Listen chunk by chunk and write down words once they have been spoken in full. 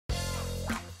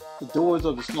The doors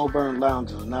of the Snowburn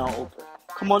Lounge are now open.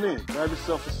 Come on in, grab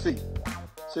yourself a seat.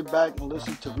 Sit back and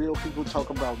listen to real people talk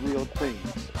about real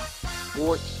things.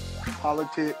 Sports,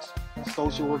 politics,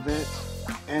 social events,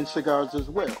 and cigars as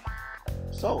well.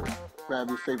 So, grab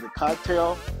your favorite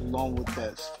cocktail along with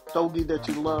that stogie that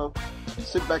you love.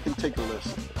 Sit back and take a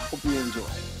listen. Hope you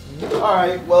enjoy. All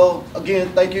right, well, again,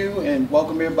 thank you and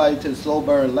welcome everybody to the Slow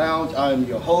Burn Lounge. I'm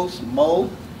your host, Mo,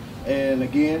 and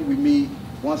again, we meet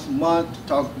once a month to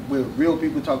talk with real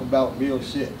people, talk about real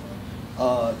shit.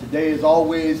 Today, as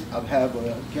always, I have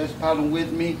a guest partner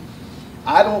with me.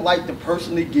 I don't like to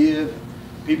personally give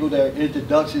people their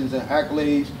introductions and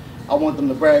accolades. I want them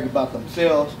to brag about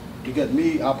themselves, because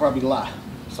me, I'll probably lie.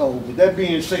 So with that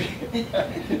being said,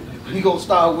 we're going to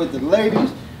start with the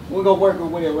ladies. We're going to work our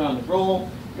way around the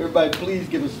room. Everybody, please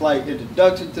give a slight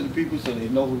introduction to the people so they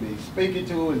know who they're speaking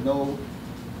to and know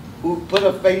who put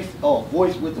a face or a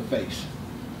voice with a face.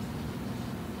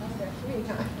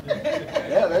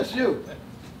 Yeah, that's you.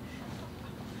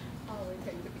 I always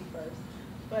hate to be first.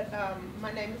 But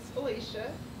my name is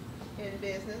Felicia. In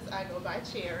business, I go by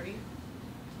Cherry.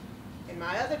 In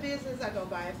my other business, I go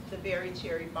by the Berry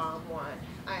Cherry Bomb One.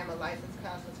 I am a licensed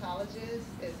cosmetologist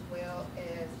as well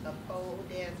as a pole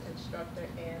dance instructor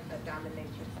and a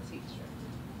dominatrix teacher.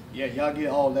 Yeah, y'all get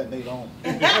all that later on.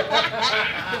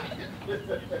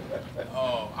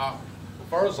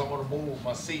 First, I want to move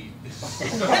my seat.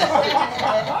 She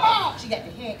got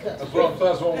the handcuffs.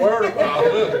 That's what I'm worried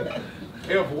about.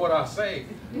 Careful what I say.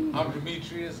 I'm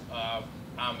Demetrius. I'm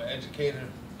an educator,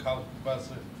 college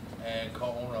professor, and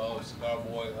co-owner of Cigar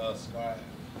Boy, Cigar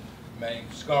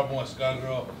Boy and Cigar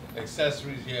Girl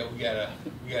accessories. Yeah, we got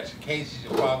your cases,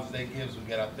 your Father's Day gifts. We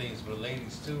got our things for the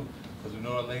ladies too, because we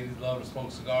know our ladies love to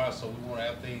smoke cigars, so we want to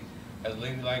have things as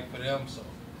ladylike for them. So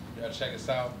y'all check us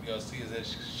out. Y'all see us at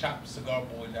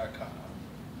shopcigarboy.com.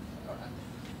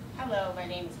 Hello, my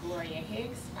name is Gloria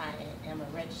Hicks. I am a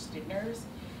registered nurse.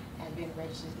 I've been a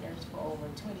registered nurse for over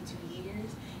 22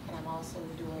 years, and I'm also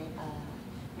doing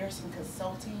nursing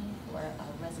consulting for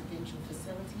residential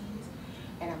facilities,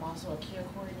 and I'm also a care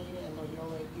coordinator at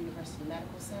Loyola University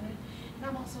Medical Center, and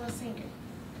I'm also a singer.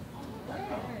 Wow,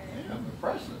 yeah,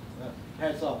 impressive.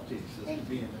 Hats off to you, sister,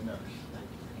 being a nurse.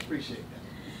 Appreciate that.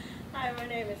 Hi, my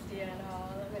name is Deanna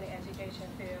Hall. I'm in the education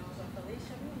field. So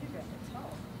Felicia, you got to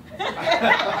talk.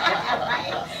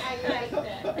 I like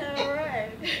that. All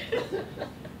right.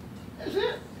 That's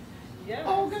it? Yes.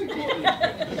 Oh, okay, cool. I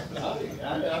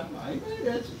ain't mad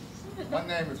at you. My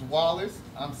name is Wallace.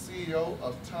 I'm CEO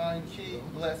of Time Key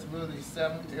Blessed Realty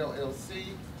 7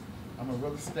 LLC. I'm a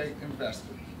real estate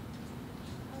investor.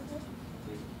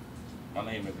 My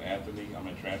name is Anthony. I'm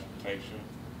in transportation.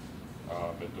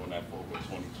 I've been doing that for over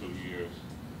 22 years,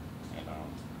 and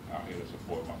I'm out here to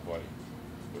support my buddy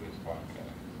with his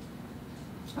podcast.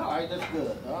 All right, that's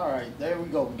good. All right, there we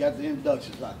go. We got the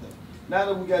introductions out there. Now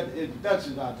that we got the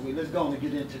introductions out the way, let's go on and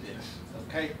get into this,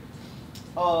 okay?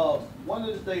 One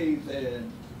of the things,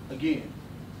 and again,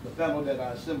 the panel that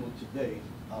I assembled today,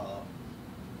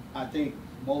 I think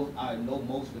I know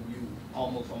most of you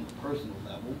almost on the personal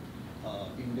level,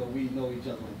 even though we know each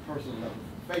other on a personal level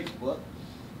from Facebook.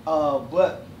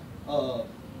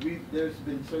 There's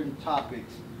been certain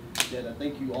topics that I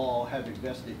think you all have a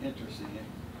vested interest in,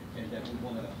 and that we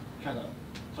want to kind of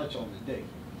touch on today.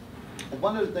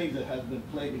 One of the things that has been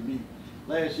plaguing me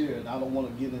last year, and I don't want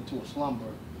to get into a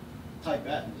slumber type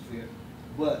atmosphere,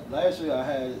 but last year I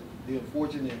had the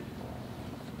unfortunate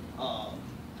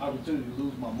opportunity to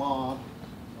lose my mom,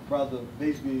 my brother.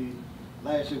 Basically,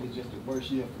 last year was just the worst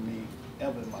year for me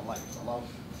ever in my life. I lost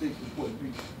 6 important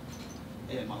people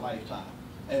in my lifetime.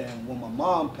 And when my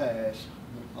mom passed,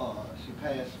 she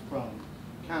passed from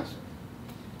cancer.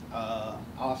 I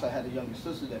also had a younger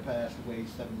sister that passed away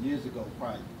 7 years ago,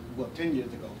 10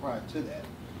 years ago prior to that,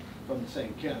 from the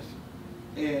same cancer.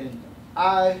 And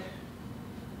I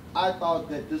thought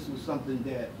that this was something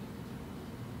that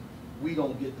we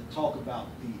don't get to talk about,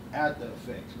 the after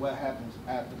effects, what happens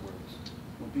afterwards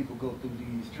when people go through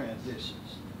these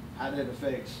transitions, how that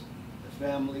affects the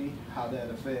family, how that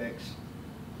affects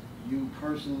you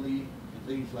personally, and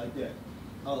things like that.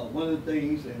 One of the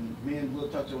things, and men will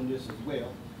touch on this as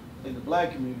well, in the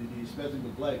black community, especially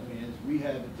with black men, we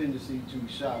have a tendency to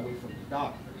shy away from the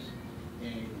doctors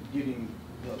and getting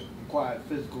the required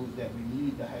physicals that we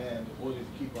need to have in order to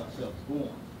keep ourselves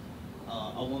going.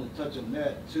 I want to touch on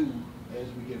that too as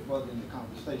we get further in the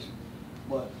conversation.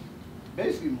 But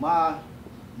basically, my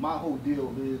whole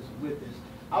deal is with this.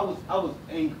 I was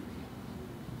angry.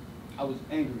 I was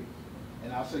angry,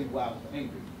 and I'll say why I was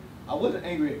angry. I wasn't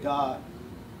angry at God.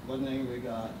 Wasn't angry at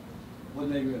God.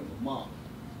 Wasn't angry at my mom.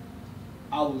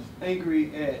 I was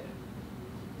angry at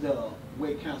the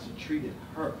way cancer treated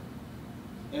her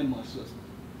and my sister.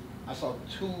 I saw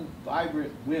two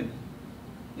vibrant women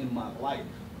in my life,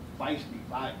 feisty,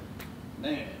 vibrant.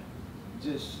 Man,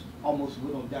 just almost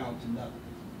whittled down to nothing.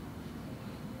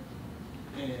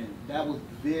 And that was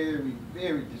very,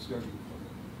 very disturbing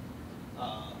for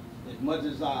me. As much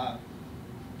as I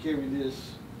carry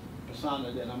this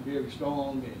persona that I'm very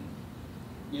strong and,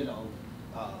 you know,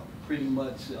 pretty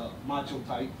much macho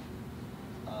type,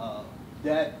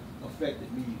 that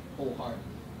affected me wholeheartedly.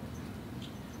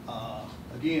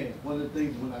 Again, one of the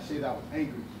things when I said I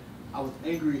was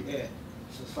angry at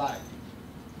society.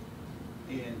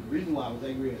 And the reason why I was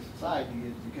angry at society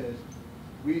is because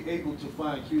we're able to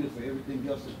find cures for everything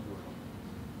else in the world.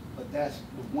 But that's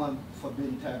the one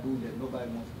forbidden taboo that nobody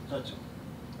wants to touch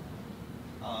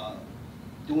on.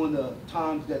 During the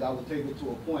times that I was taken to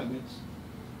appointments,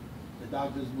 the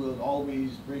doctors would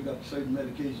always bring up certain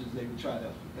medications they would try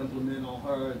to implement on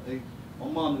her. My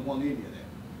mom didn't want any of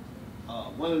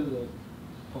that. One of the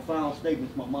profound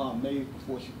statements my mom made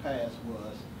before she passed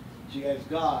was, she asked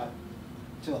God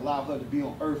to allow her to be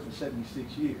on earth for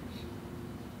 76 years.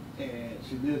 And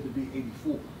she lived to be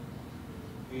 84.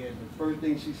 And the first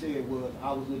thing she said was,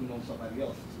 I was living on somebody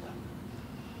else's time.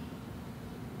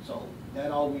 So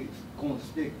that always going to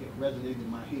stick and resonate in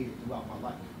my head throughout my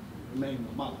life, remaining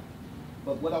of my life.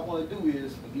 But what I want to do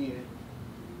is, again,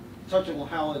 touch on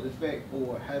how it affects,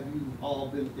 or have you all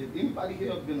been, if anybody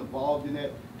here have been involved in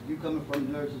that, you coming from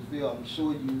the nurses field, I'm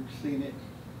sure you've seen it.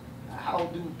 How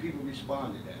do people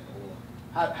respond to that?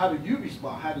 Or how do you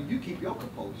respond? How do you keep your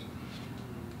composure?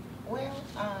 Well,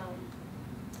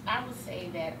 I would say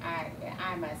that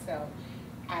I myself,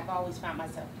 I've always found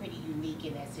myself pretty unique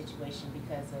in that situation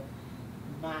because of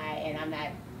and I'm not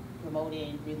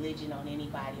promoting religion on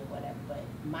anybody or whatever, but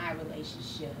my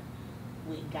relationship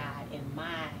with God and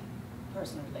my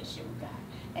personal relationship with God.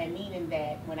 And meaning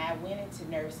that when I went into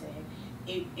nursing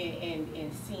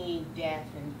and seeing death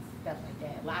and stuff like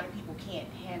that, a lot of people can't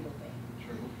handle that.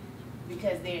 True.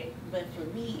 Because but for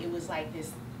me, it was like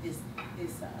this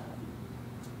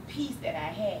peace that I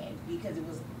had, because it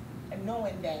was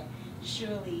knowing that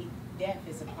surely death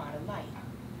is a part of life.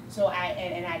 So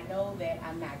I know that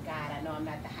I'm not God. I know I'm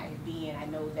not the higher being. I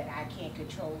know that I can't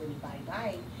control anybody's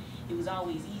life. It was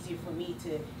always easier for me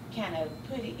to kind of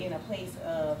put it in a place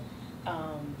of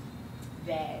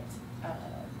that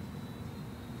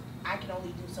I can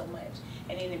only do so much.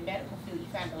 And in the medical field, you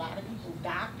find a lot of people,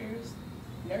 doctors,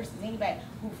 nurses, anybody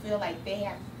who feel like they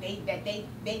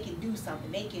can do something,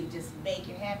 they can just make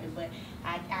it happen. But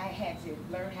I had to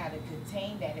learn how to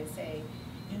contain that and say,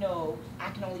 you know,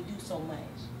 I can only do so much.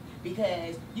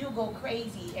 Because you'll go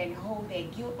crazy and hold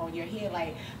that guilt on your head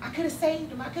like, I could have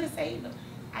saved him, I could have saved him.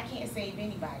 I can't save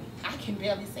anybody. I can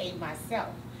barely save myself.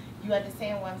 You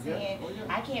understand what I'm saying? Yeah. Oh,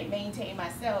 yeah. I can't maintain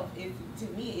myself. To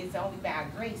me, it's only by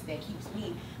grace that keeps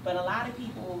me. But a lot of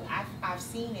people, I've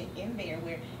seen it in there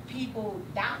where people,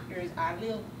 doctors are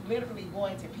literally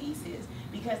going to pieces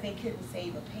because they couldn't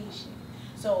save a patient.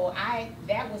 So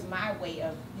that was my way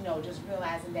of, you know, just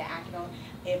realizing that I can,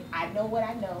 if I know what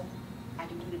I know, I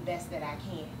can do the best that I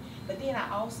can. But then I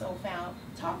also found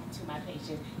talking to my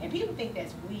patients, and people think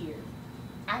that's weird.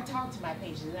 I talk to my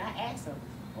patients and I ask them,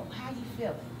 well, how you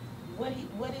feeling?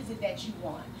 What is it that you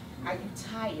want? Are you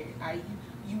tired? Are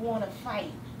you want to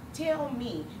fight? Tell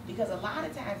me, because a lot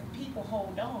of times people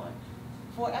hold on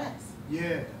for us.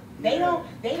 Yeah. They don't,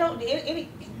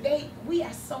 we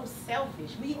are so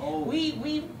selfish.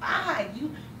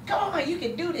 Come on, you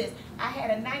can do this. I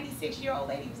had a 96-year-old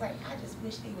lady who was like, I just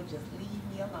wish they would just leave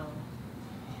me alone.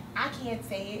 I can't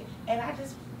say it, and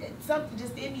something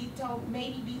just in me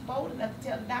made me be bold enough to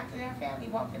tell the doctor and her family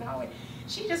walking in the hallway,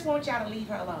 she just wants y'all to leave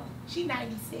her alone. She's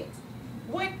 96.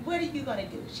 What are you gonna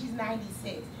do? She's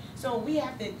 96. So you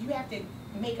have to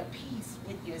make a peace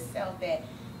with yourself that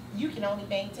you can only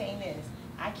maintain this.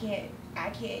 I can't,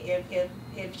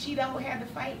 if she don't have to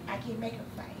fight, I can't make her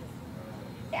fight.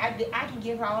 I can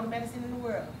give her all the medicine in the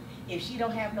world. If she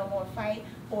don't have no more fight,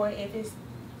 or if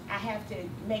I have to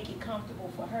make it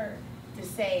comfortable for her to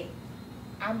say,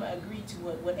 I'm gonna agree to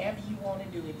whatever you want to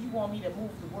do. If you want me to move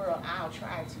the world, I'll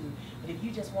try to. But if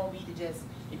you just want me to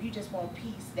if you just want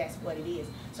peace, that's what it is.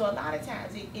 So a lot of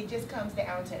times it just comes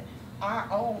down to our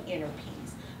own inner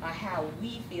peace, how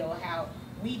we feel, how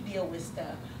we deal with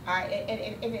stuff.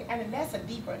 And that's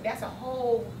a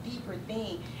whole deeper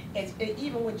thing.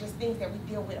 Even with just things that we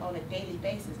deal with on a daily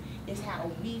basis, is how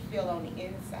we feel on the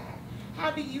inside. How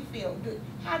do you feel?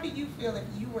 How do you feel if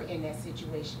you were in that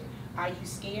situation? Are you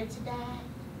scared to die?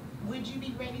 Would you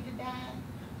be ready to die?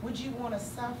 Would you want to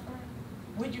suffer?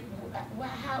 Would you? Well,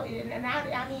 how? And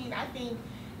I mean, I think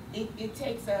it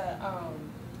takes a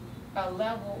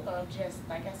level of just,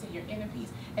 like I said, your inner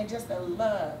peace and just a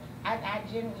love. I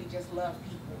generally just love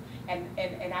people,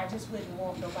 and I just wouldn't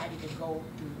want nobody to go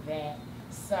through that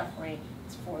suffering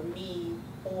for me,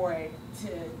 or to,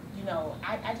 you know,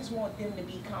 I just want them to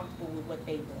be comfortable with what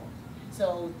they want.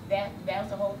 So that was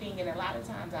the whole thing, and a lot of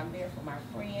times I'm there for my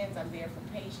friends, I'm there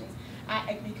for patients,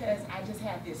 because I just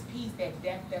have this peace that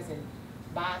death doesn't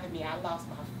bother me. I lost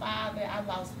my father, I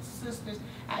lost sisters.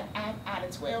 Out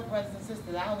of 12 brothers and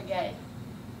sisters, I only got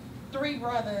 3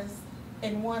 brothers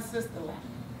and 1 sister left.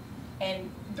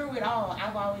 And through it all,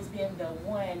 I've always been the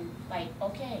one, like,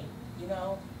 okay, you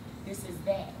know, this is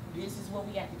that. This is what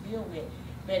we have to deal with.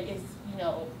 But it's, you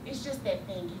know, it's just that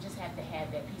thing. You just have to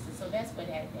have that piece. And so that's what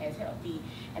has helped me.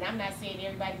 And I'm not saying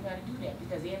everybody's going to do that,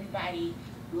 because everybody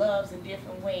loves a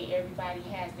different way. Everybody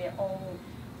has their own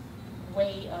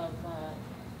way of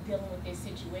dealing with their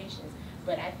situations.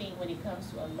 But I think when it comes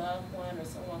to a loved one or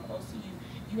someone close to you,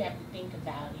 you have to think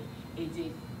about it.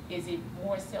 Is it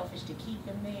more selfish to keep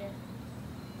them there?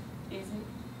 Is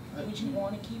it? Would you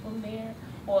want to keep them there?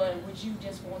 Or would you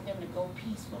just want them to go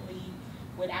peacefully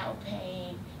without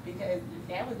pain? Because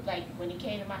that was like, when it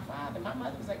came to my father, my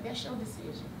mother was like, that's your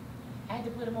decision. I had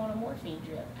to put him on a morphine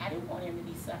drip. I didn't want him to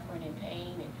be suffering in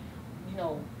pain and, you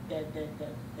know, the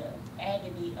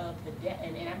agony of the death.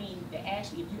 And I mean,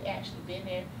 if you actually been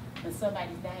there when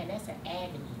somebody's dying, that's an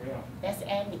agony. Yeah. That's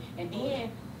agony. And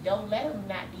then don't let them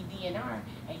not be DNR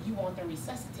and you want them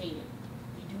resuscitated.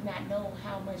 You do not know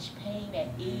how much pain that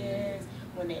is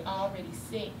when they're already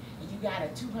sick, and you got a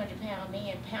 200-pound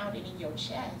man pounding in your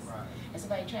chest, Right. and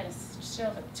somebody trying to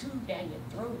shove a tube down your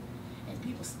throat, and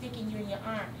people sticking you in your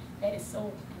arm. That is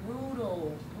so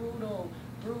brutal, brutal,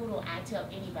 brutal. I tell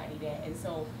anybody that. And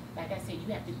so, like I said,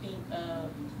 you have to think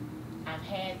of, I've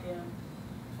had them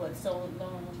for so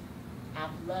long,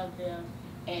 I've loved them,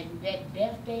 and that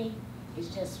death day is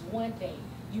just one day.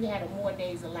 You had them more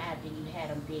days alive than you had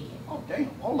them dead. Oh, damn,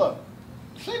 hold up.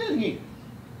 Say that again.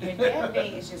 And death day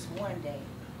is just one day.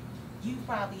 You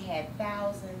probably had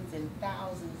thousands and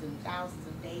thousands and thousands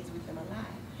of days with them alive.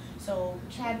 So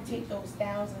try to take those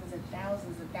thousands and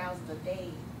thousands and thousands of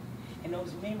days and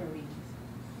those memories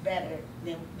better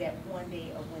than that one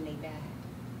day of when they died.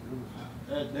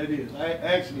 That is.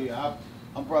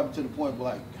 I'm probably to the point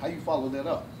where, like, how you follow that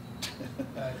up?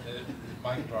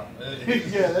 Mic drop. That's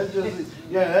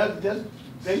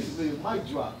basically a mic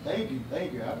drop. Thank you.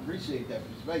 I appreciate that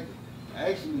perspective.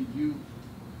 Actually, you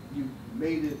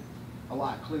made it a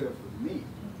lot clearer for me,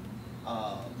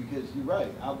 because you're right.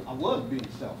 I was being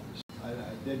selfish.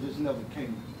 That just never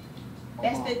came.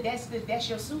 That's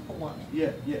your superwoman.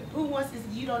 Yeah. Who wants to?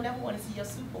 You don't never want to see your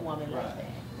superwoman like Right,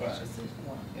 that. That's right. your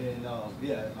superwoman. And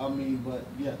I mean, but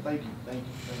yeah, thank you.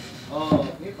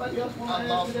 Anybody else want I to add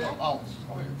lost to my, that? oh,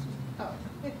 go ahead. Oh.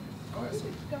 Go ahead,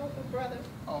 Sue. Go, brother.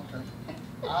 Okay.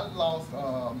 I lost,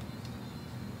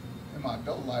 in my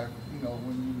adult life, you know,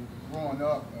 when you growing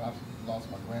up, I lost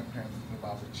my grandparents when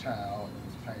I was a child, and it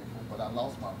was painful, but I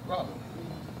lost my brother,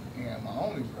 and my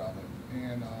only brother,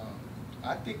 and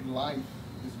I think life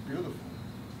is beautiful,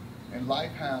 and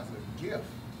life has a gift,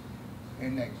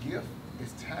 and that gift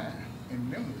is time and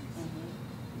memories.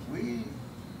 Mm-hmm. We,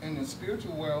 in the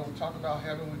spiritual world, we talk about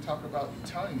heaven, we talk about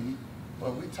eternity,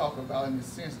 but we talk about in the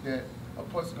sense that a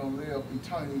person's gonna live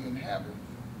eternity in heaven.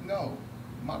 No,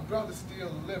 my brother's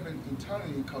still living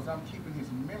eternity because I'm keeping his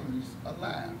memories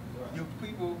alive. Right. You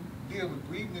people deal with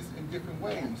grievance in different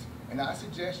ways, and I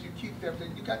suggest you keep that.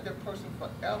 You got that person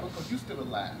forever because you're still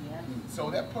alive. Yeah.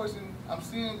 So that person,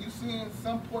 you seeing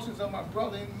some portions of my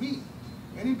brother in me.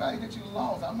 Anybody that you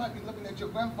lost, I might be looking at your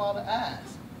grandfather's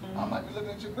eyes. I might be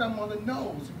looking at your grandmother's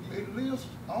nose. It lives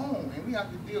on, and we have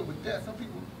to deal with that. Some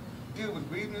people deal with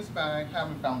grievance by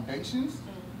having foundations,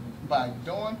 by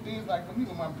doing things like for me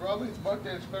with my brother. His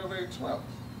birthday is February 12th.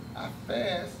 I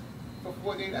fast for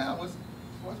 48 hours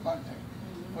for his birthday,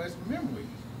 for his memory.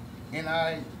 And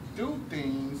I do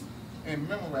things and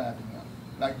memorizing them.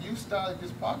 Like you started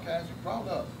this podcast, you brought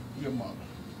up your mother.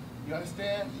 You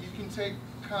understand? You can take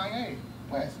Kanye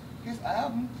West, his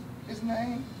album, his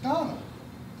name, Donna,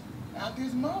 after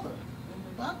his mother.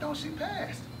 But I thought she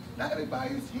passed. Not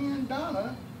everybody's hearing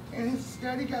Donna, and his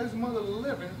daddy got his mother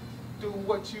living through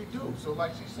what you do. So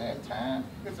like she said, time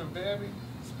is a very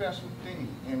special thing,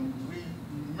 and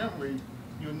memory,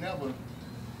 you'll never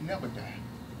die.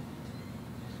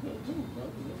 Good too,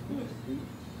 brother. That's good. Dude.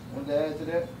 Want to add to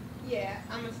that? Yeah,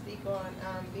 I'm gonna speak on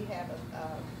behalf of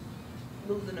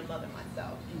losing a mother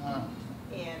myself.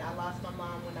 And I lost my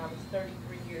mom when I was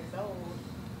 33 years old.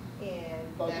 And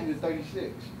I thought you were 36.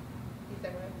 You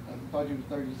said what? I thought you were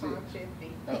 36. I'm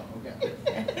 50. Oh, okay.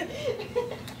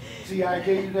 See, I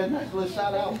gave you that nice little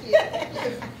shout out.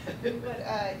 But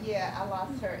yeah, I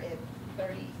lost her at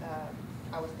 30.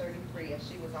 I was 33 and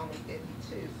she was only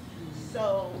 52.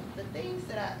 So the things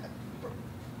that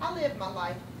I lived my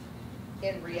life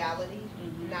in reality,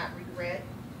 not regret.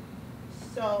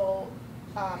 So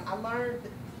I learned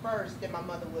first that my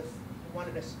mother was one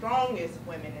of the strongest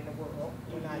women in the world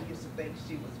when I used to think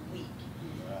she was weak.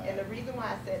 Right. And the reason why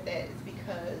I said that is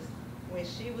because when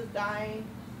she was dying,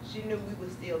 she knew we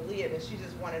would still live, and she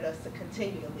just wanted us to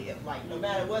continue to live. Like, no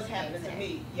matter what's happening to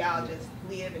me, y'all just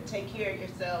live and take care of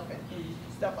yourself and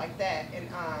stuff like that. And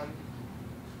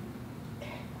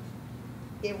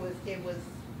it was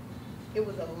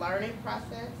a learning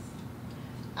process.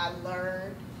 I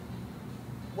learned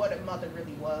what a mother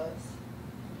really was.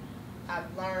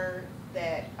 I've learned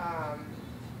that,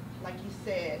 like you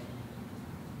said,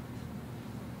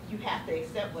 you have to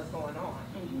accept what's going on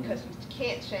because you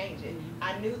can't change it.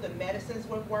 I knew the medicines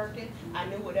were working. I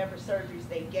knew whatever surgeries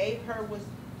they gave her was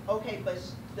okay, but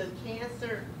the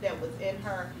cancer that was in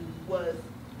her was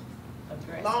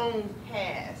long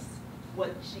past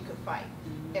what she could fight,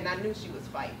 and I knew she was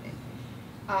fighting it.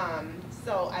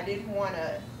 So I didn't want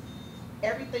to.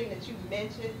 Everything that you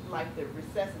mentioned, like the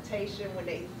resuscitation,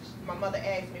 when my mother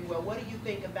asked me, well, what do you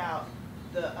think about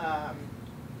the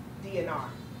DNR?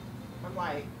 I'm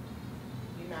like,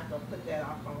 you're not gonna put that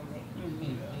off on me.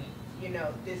 You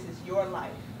know, this is your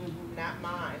life, not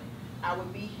mine. I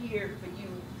would be here for you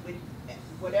with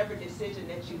whatever decision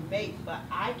that you make, but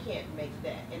I can't make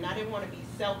that. And I didn't want to be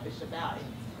selfish about it.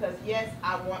 Because yes,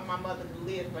 I want my mother to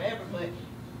live forever, but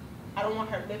I don't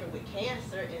want her living with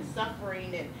cancer and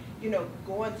suffering and, you know,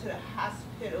 going to the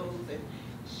hospitals. And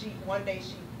one day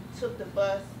she took the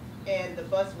bus and the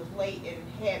bus was late and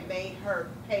had made her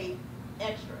pay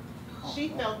extra. She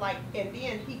felt like, and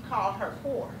then he called her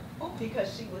poor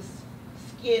because she was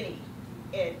skinny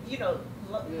and, you know,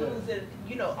 losing,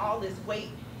 you know, all this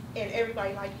weight, and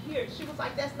everybody like, here. She was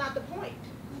like, that's not the point.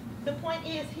 The point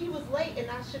is he was late and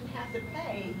I shouldn't have to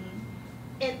pay.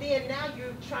 And then now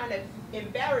you're trying to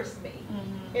embarrass me.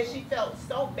 And she felt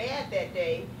so bad that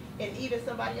day. And even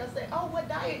somebody else said, oh, what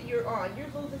diet you're on? You're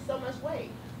losing so much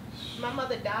weight. My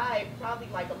mother died probably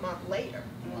like a month later.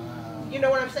 Wow. You know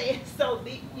what I'm saying? So,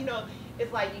 you know,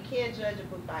 it's like you can't judge a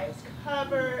book by its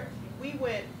cover. We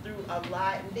went through a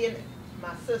lot. And then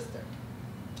my sister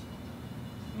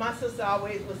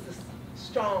always was the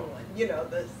strong one, you know,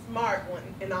 the smart one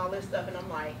and all this stuff. And I'm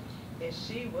like, and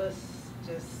she was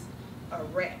just a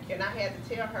wreck. And I had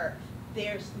to tell her,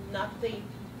 there's nothing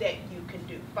that you can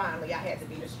do. Finally, I had to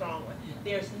be the strong one.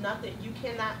 There's nothing, you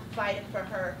cannot fight it for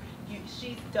her.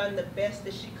 She's done the best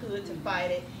that she could to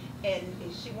fight it. And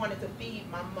she wanted to feed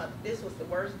my mother. This was the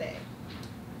worst day.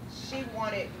 She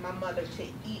wanted my mother to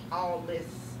eat all this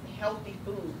healthy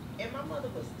food. And my mother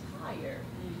was tired.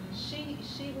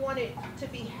 She wanted to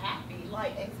be happy.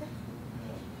 Like,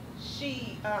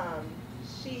 she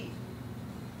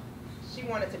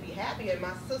wanted to be happy, and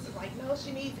my sister's like, no,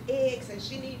 she needs eggs and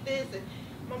she needs this. And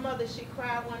my mother, she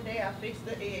cried one day. I fixed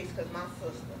the eggs because my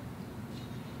sister.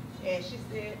 And she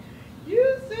said,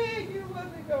 you said you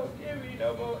wasn't going to give me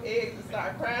no more eggs, and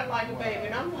started crying like a baby.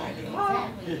 And I'm like, oh.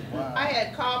 Wow. I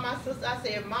had called my sister. I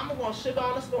said, Mama wants sugar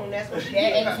on a spoon. That's what she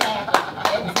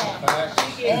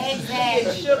Exactly. She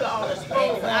gets sugar on a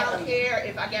spoon. I don't care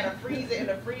if I got a freezer in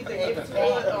the freezer, if it's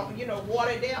good, you know,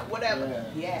 watered down, whatever.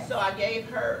 Yeah. So I gave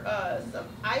her some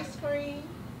ice cream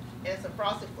and some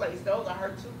Frosted Flakes. Those are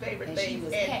her two favorite And things. she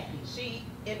was and happy. she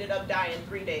ended up dying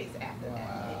 3 days after that.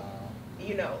 Wow.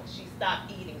 You know, she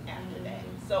stopped eating after that.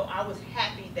 So I was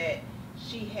happy that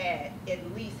she had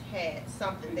at least had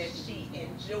something that she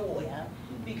enjoyed,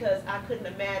 because I couldn't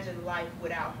imagine life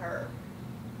without her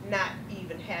not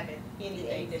even having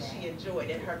anything that she enjoyed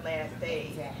in her last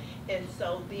days. And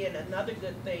so then another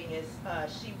good thing is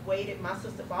she waited. My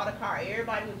sister bought a car.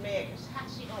 Everybody was mad because how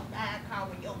she gonna buy a car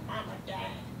when your mama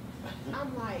died?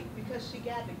 I'm like, because she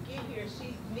got to get here.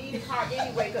 She needed a car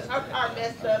anyway because her car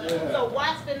messed up. So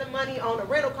why spend the money on a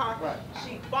rental car? Right.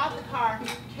 She bought the car,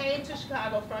 came to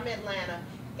Chicago from Atlanta,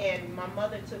 and my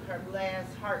mother took her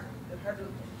last heartbeat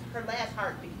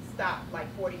stopped like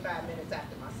 45 minutes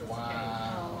after my sister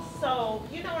came. So,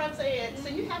 you know what I'm saying? So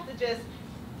you have to just,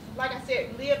 like I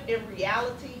said, live in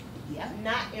reality,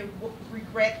 not in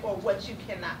regret or what you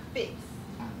cannot fix.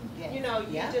 You know,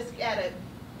 you just gotta,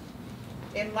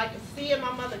 and like seeing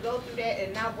my mother go through that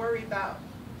and not worry about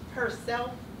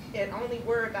herself and only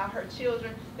worry about her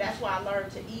children, that's why I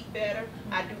learned to eat better.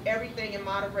 I do everything in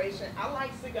moderation. I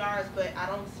like cigars, but I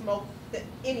don't smoke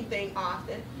anything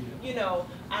often. You know,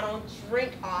 I don't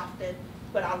drink often.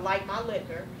 but I like my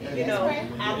liquor. Yeah, You know,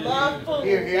 that's right. I love food.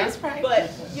 Here, here. That's right.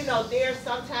 But you know, there's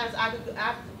sometimes I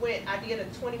did a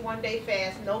 21-day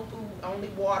fast, no food, only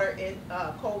water and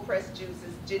cold pressed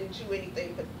juices. Didn't chew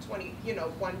anything for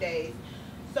 1 days.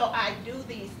 So I do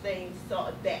these things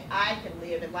so that I can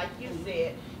live, and like you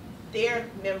said, their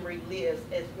memory lives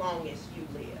as long as you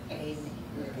live. Amen.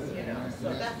 You know,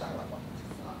 so that's all I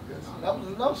want. That was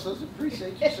enough, sister.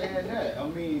 Appreciate you saying that. I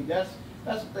mean, that's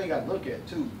the thing I look at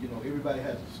too. You know, everybody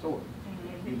has a story.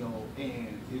 You know,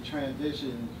 and it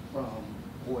transitions from,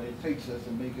 or it takes us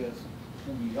and makes us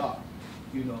who we are.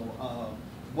 You know,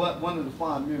 one of the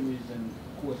fond memories, and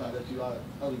of course I'll let you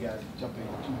other guys jump in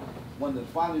too. One of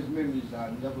the fondest memories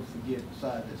I'll never forget,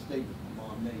 besides that statement my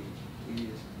mom made,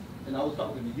 is, and I was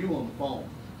talking to you on the phone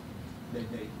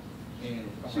that day, and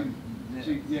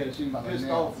she was pissed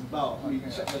off about me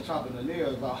chopping the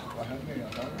nails off.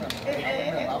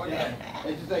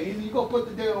 And she said, either you go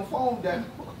put the damn phone down,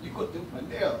 or you go do my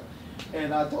nails.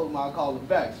 And I told him I'd call her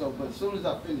back. So, but as soon as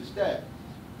I finished that,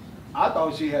 I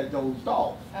thought she had dozed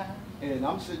off. And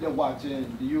I'm sitting there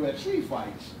watching the UFC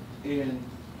fights and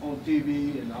on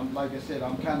TV, and I'm, like I said,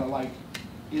 I'm kind of like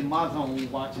in my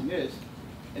zone watching this.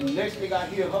 And the next thing I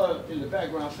hear her in the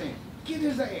background saying, "Get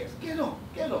his ass, get him,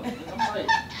 get him." And I'm like,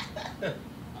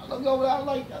 I look over there, I'm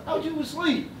like, I thought you was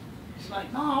asleep. She's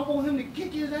like, no, I want him to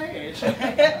kick his ass.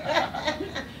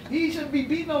 He shouldn't be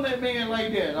beating on that man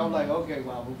like that. And I'm like, okay,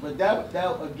 Mama. But that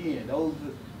again, those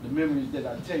are the memories that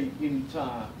I take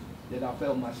anytime that I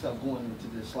felt myself going into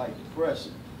this slight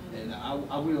depression. And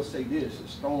I will say this,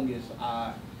 as strong as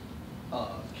I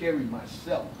carry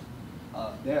myself,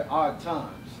 there are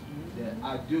times that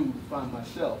I do find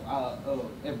myself.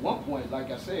 At one point,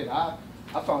 like I said, I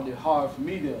found it hard for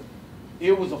me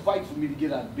it was a fight for me to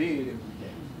get out of bed every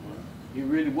day. It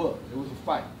really was. It was a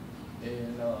fight.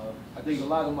 And I think a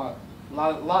lot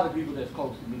of people that's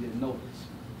close to me didn't know this,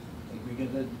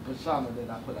 because of the persona that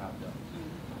I put out there.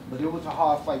 But it was a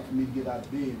hard fight for me to get out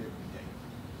of bed every day.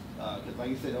 Because like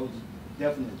I said, it was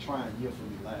definitely a trying year for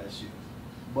me last year.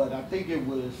 But I think it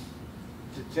was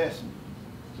to test me,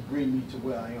 to bring me to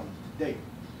where I am today.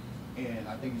 And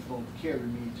I think it's going to carry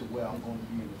me to where I'm going to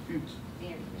be in the future.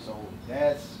 So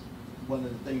that's one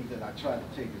of the things that I try to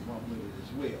take and run with it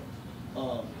as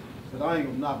well. But I ain't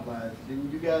going to monopolize.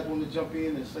 Didn't you guys want to jump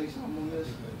in and say something on this?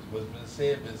 What's been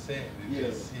said, been said.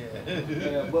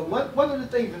 Yeah. But one of the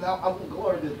things, and I want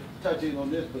Gloria to touch in on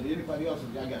this, but anybody else,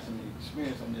 I got some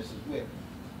experience on this as well.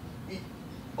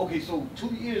 Okay, so 2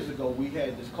 years ago, we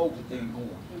had this COVID thing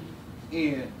going.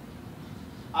 And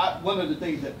one of the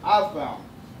things that I found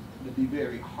to be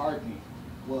very heartening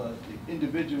was the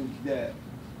individuals that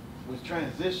was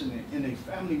transitioning and their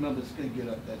family members couldn't get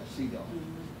up there to see them.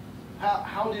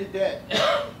 How did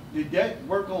that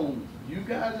work on you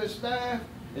guys as staff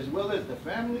as well as the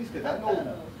families? Because I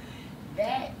know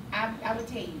that I would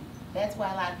tell you, that's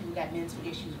why a lot of people got mental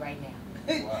issues right now.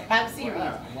 Wow. I'm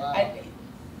serious. Wow.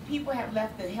 People have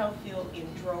left the health field in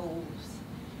droves.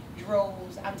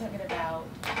 I'm talking about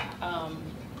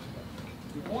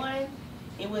one,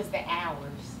 it was the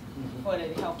hours for the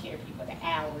healthcare people, the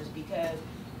hours, because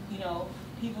you know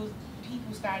people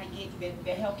started getting,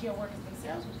 the healthcare workers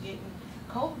themselves was getting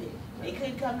COVID. They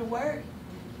couldn't come to work.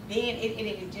 Then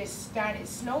it just started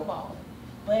snowballing.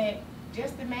 But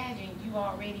just imagine you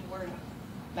already work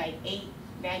like 8,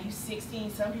 now you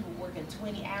 16, some people working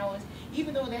 20 hours,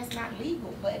 even though that's not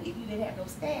legal. But if you didn't have no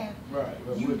staff, right.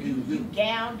 you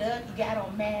gowned up, you got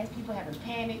on masks, people having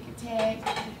panic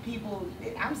attacks, people,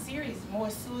 I'm serious, more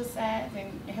suicides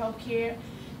and healthcare,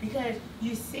 because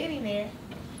you're sitting there,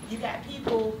 you got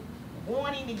people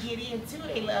wanting to get into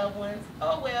their loved ones.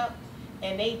 Oh well,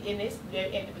 and at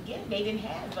the beginning they didn't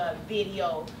have the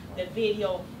video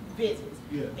visits.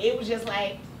 Yeah. It was just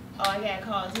like, oh, I gotta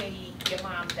call and tell you your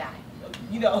mom died.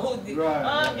 You know, right,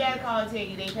 I gotta call and tell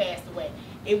you they passed away.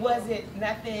 It wasn't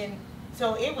nothing.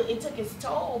 So it took its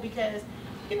toll, because,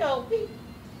 you know,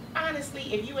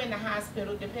 honestly, if you're in the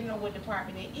hospital, depending on what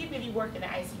department, even if you work in the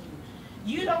ICU,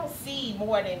 you don't see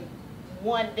more than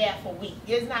one death a week.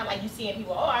 It's not like you seeing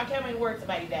people, oh, I come to work,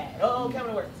 somebody died. Oh, come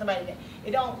to work, somebody died.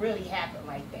 It don't really happen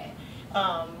like that.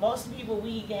 Most people,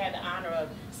 we have the honor of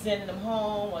sending them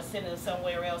home or sending them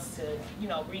somewhere else to, you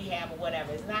know, rehab or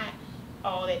whatever. It's not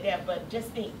all that death, but just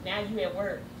think, now you at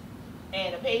work,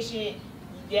 and a patient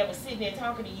that was sitting there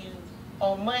talking to you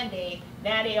on Monday,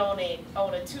 now they on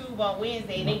a tube on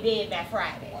Wednesday, and they dead by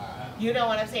Friday. Wow. You know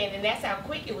what I'm saying? And that's how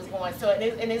quick it was going. So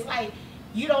and it's like,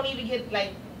 you don't even get,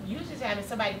 like, you just having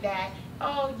somebody die,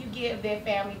 oh, you give their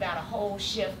family about a whole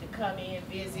shift to come in,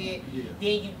 visit,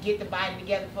 then you get the body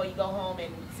together before you go home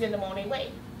and send them on their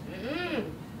way.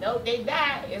 Nope, they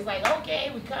died. It's like,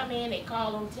 okay, we come in, they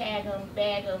call them, tag them,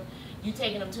 bag them, you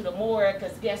taking them to the morgue,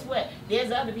 because guess what?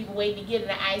 There's other people waiting to get in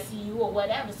the ICU or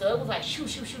whatever. So it was like shoot,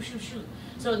 shoot, shoot, shoot, shoot.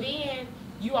 So then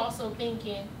you also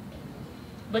thinking,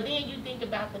 but then you think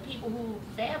about the people who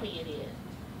family it is.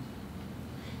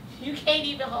 You can't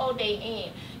even hold their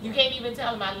hand. You can't even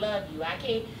tell them I love you. I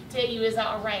can't tell you it's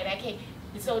all right. I can't.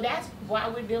 So that's why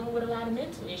we're dealing with a lot of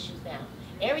mental issues now.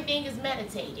 Everything is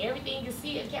meditate. Everything is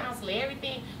see a counselor.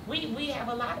 Everything, we have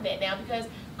a lot of that now because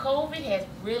COVID has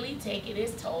really taken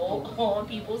its toll on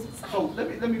people's psyche. So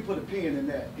let me put a pin in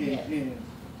that. And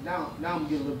now I'm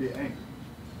getting a little bit angry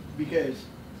because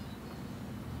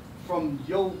from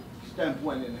your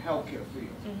standpoint in the healthcare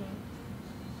field,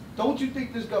 don't you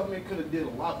think this government could have did a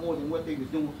lot more than what they was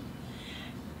doing?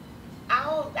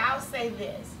 I'll say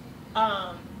this.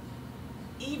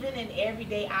 Even in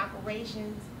everyday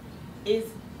operations,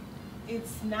 it's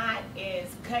not as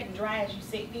cut and dry as you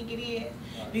think it is,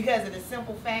 because of the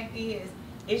simple fact is,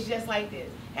 it's just like this.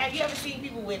 Have you ever seen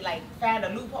people with like find a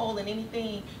loophole in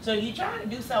anything? So you're trying to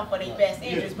do something for their best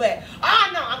interest, but oh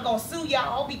no, I'm gonna sue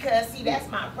y'all because see that's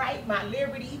my right, my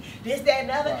liberty, this, that, and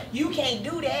other. You can't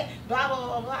do that, blah, blah,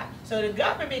 blah, blah. So the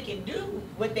government can do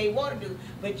what they want to do,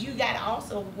 but you gotta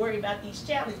also worry about these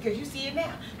challenges because you see it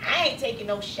now. I ain't taking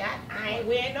no shot, I ain't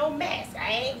wearing no mask,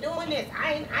 I ain't doing this,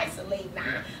 I ain't isolating.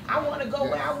 I wanna go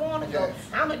where I wanna go.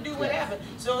 I'm gonna do whatever.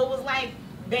 So it was like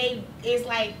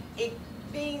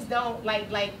things don't like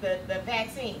the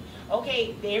vaccine.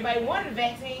 Okay, everybody wanted the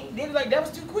vaccine. They was like, that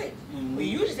was too quick. Well,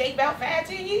 you just take about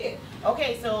 5-10 years.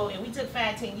 Okay, so and we took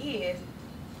 5-10 years.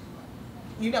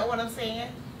 You know what I'm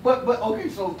saying? But okay,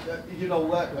 so you know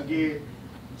what? Again,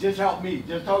 just help me.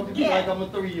 Just talk to me like I'm a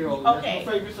 3-year-old. Okay. That's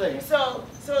my favorite saying. So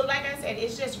like I said,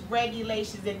 it's just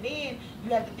regulations, and then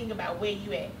you have to think about where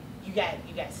you at. You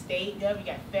got state government,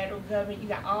 you got federal government, you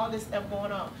got all this stuff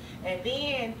going on. And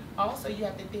then also you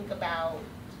have to think about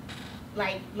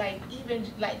like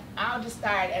even like I'll just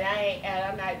start, and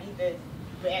I'm not either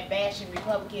bashing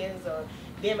Republicans or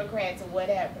Democrats or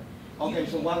whatever. Okay,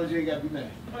 so why don't you ain't gotta be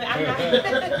mad? I'm not.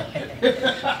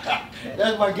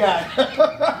 That's my guy.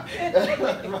 That's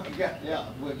my guy. Yeah,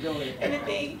 well, go ahead.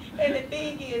 And the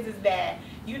thing is that,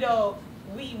 you know,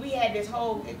 we had this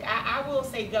whole, I will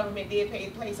say government did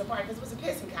play some part because it was a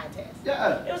pissing contest.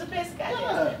 Yeah. It was a pissing contest.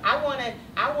 Yeah.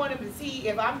 I wanted to see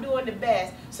if I'm doing the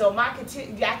best so I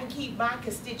can keep my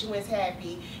constituents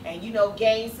happy and, you know,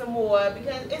 gain some more,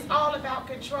 because it's all about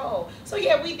control. So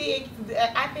yeah, we did,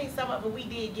 I think some of it we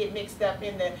did get mixed up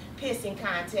in the pissing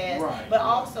contest. Right. But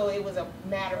also it was a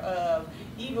matter of,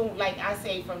 even like I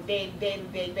say, from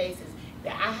day-to-day basis,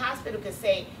 that our hospital could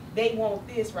say they want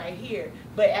this right here,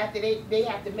 but after they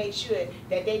have to make sure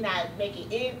that they're not making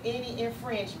any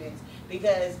infringements,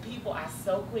 because people are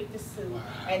so quick to sue. Wow.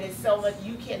 And it's so much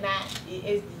you cannot,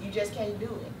 you just can't do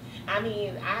it. I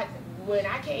mean, when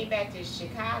I came back to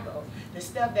Chicago, the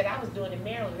stuff that I was doing in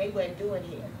Maryland, they wasn't doing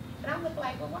here. And I'm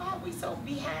like, well, why are we so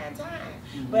behind time?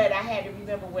 But I had to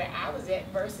remember where I was at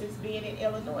versus being in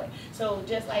Illinois. So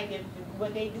just like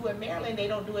what they do in Maryland, they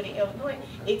don't do it in Illinois.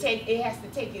 It has to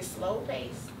take a slow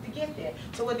pace to get there.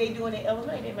 So what they do in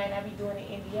Illinois, they might not be doing it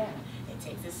in Indiana. It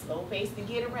takes a slow pace to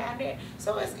get around there.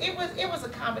 So it was a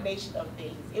combination of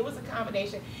things. It was a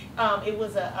combination. It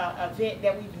was a event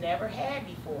that we've never had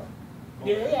before.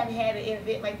 They haven't had an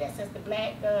event like that since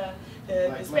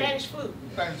the Spanish flu.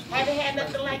 Haven't had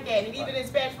nothing like that. And even in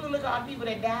Spanish flu, look at all the people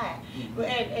that died.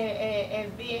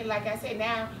 And then, like I said,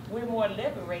 now we're more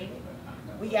liberated.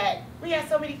 We got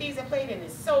so many things that played in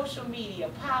this: social media,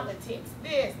 politics,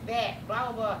 this, that,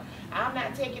 blah, blah, blah. I'm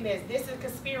not taking this. This is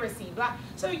conspiracy, blah.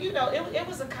 So, you know, it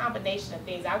was a combination of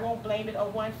things. I won't blame it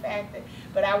on one factor,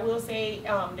 but I will say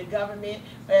the government,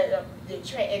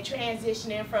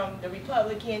 transitioning from the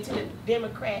Republican to the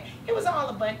Democrat, it was all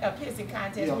a pissing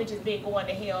contest, which has been going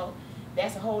to hell.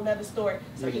 That's a whole nother story.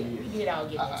 So yeah, we did all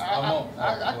get mixed up.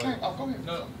 I can't. Go ahead.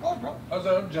 No, go, bro. I was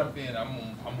gonna jump in.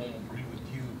 I'm gonna agree with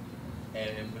you,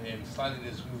 and slightly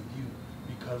disagree with you,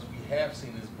 because we have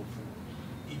seen this before.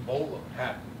 Ebola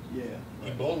happened. Yeah.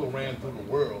 Right. Ebola ran through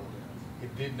the world.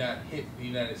 It did not hit the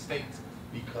United States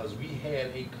because we had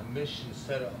a commission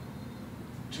set up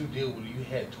to deal with it. You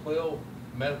had 12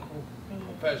 medical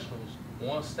professionals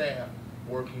on staff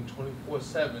working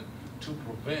 24/7 to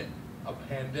prevent a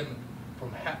pandemic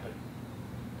from happening.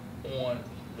 On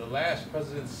the last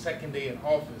president's second day in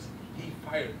office, he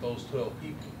fired those 12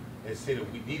 people and said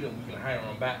if we need them, we can hire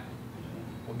them back.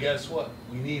 Well, guess what?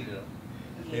 We needed them.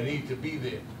 They need to be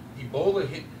there. Ebola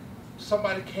hit.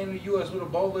 Somebody came to the U.S. with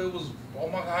Ebola. It was, oh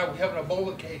my God, we have an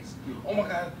Ebola case. Oh my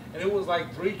God. And it was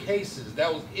like 3 cases.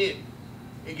 That was it.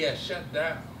 It got shut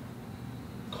down.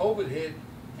 COVID hit,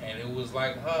 and it was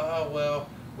like, well,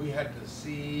 we had to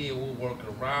see, and we'll work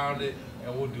around it,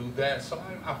 and we'll do that. So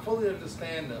I fully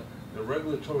understand the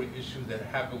regulatory issues that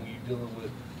happen when you're dealing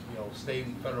with, you know, state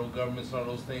and federal governments and all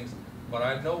those things. But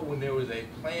I know when there was a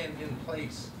plan in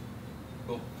place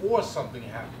before something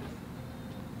happened.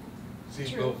 See,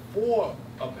 True. before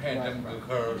a pandemic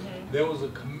occurred, Mhm. there was a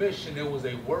commission, there was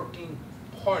a working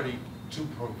party to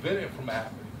prevent it from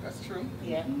happening. That's true.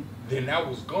 Yeah. Then that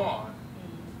was gone,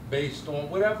 based on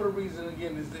whatever the reason.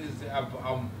 Again,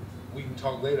 we can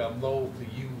talk later. I'm loath to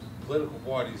use political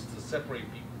parties to separate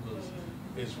people because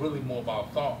it's really more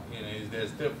about thought, and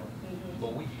that's different.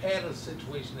 But we had a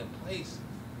situation in place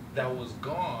that was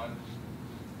gone,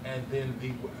 and then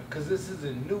because this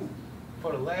isn't new.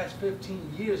 For the last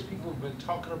 15 years, people have been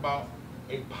talking about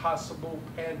a possible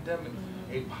pandemic,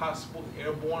 a possible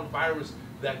airborne virus.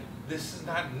 That this is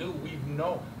not new. We've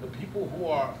known the people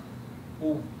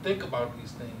who think about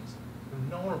these things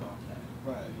have known about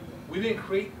that. Right. We didn't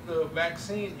create the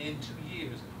vaccine in 2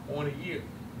 years or in a year.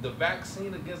 The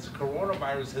vaccine against the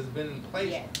coronavirus has been in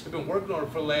place. Yeah. They've been working on it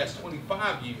for the last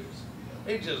 25 years.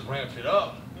 They just ramped it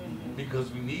up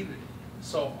because we needed it.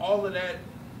 So all of that,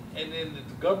 and then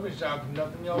the government's job,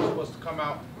 nothing else was to come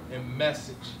out and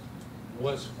message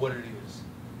what's what it is.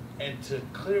 And to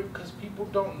clear, because people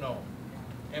don't know.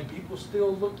 And people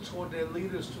still look toward their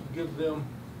leaders to give them,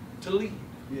 to lead.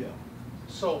 Yeah.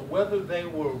 So whether they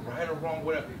were right or wrong,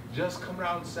 whatever, just coming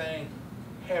out and saying,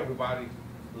 hey everybody,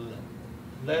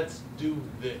 let's do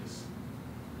this.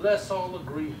 Let's all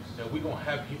agree that we're gonna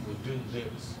have people do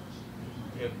this.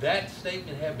 If that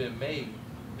statement had been made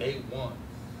day one,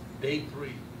 day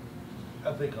three,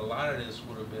 I think a lot of this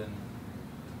would have been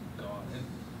gone. And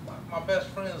my best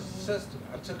friend's sister,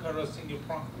 I took her to senior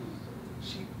prom.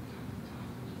 She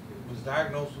was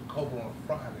diagnosed with COVID on a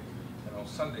Friday, and on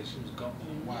Sunday she was gone.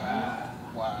 Wow.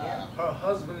 Wow. Her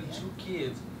husband and 2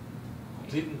 kids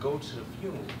didn't go to the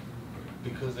funeral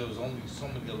because there was only so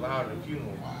many allowed at the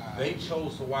funeral. Wow. They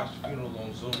chose to watch the funeral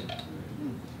on Zoom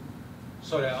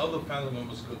so that other family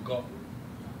members could go.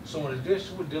 So in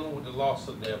addition to dealing with the loss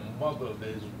of their mother, of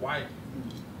his wife,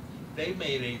 they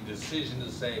made a decision to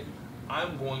say,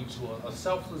 I'm going to, a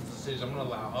selfless decision, I'm going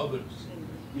to allow others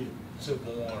to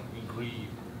mourn and grieve.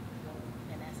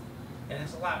 And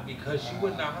that's a lot because she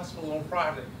went to the hospital on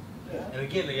Friday. And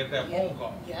again, they got that phone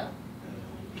call. Yeah.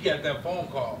 He got that phone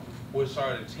call. We're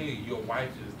sorry to tell you, your wife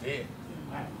is dead.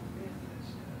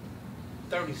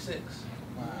 36.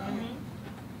 Wow.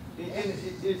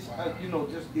 It's you know,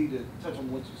 just need to touch on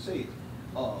what you said.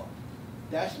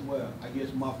 That's where I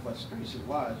guess my frustration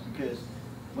lies, because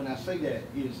when I say that,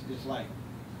 it's like,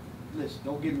 listen,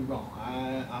 don't get me wrong,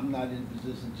 I'm not in a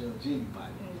position to judge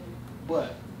anybody.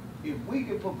 But if we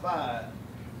can provide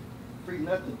free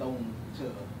methadone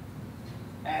to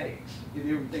addicts and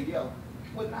everything else,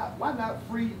 why not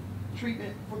free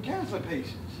treatment for cancer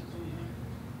patients?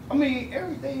 I mean,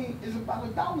 everything is about a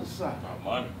dollar sign. About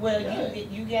money. Well, Yeah.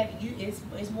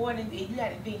 it's more than, you got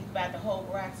to think about the whole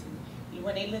bureaucracy.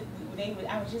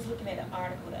 I was just looking at an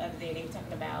article the other day. They were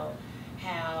talking about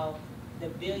how the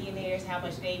billionaires, how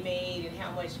much they made and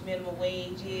how much minimum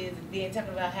wage is, and then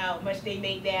talking about how much they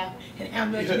make now and how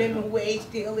much minimum wage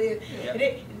still is.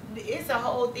 Yeah. It's a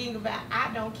whole thing about,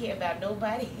 I don't care about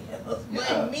nobody else but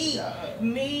Yeah, me, yeah.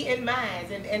 me and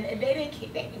mine, and they didn't care,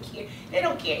 they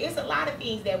don't care. It's a lot of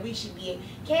things that we should be,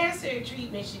 cancer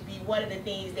treatment should be one of the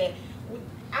things that,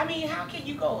 I mean, how can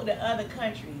you go to other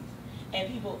countries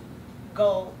and people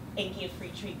go and get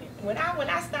free treatment? When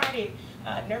I started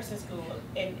nursing school,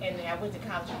 and I went to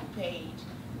college in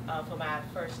DuPage for my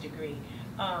first degree,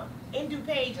 in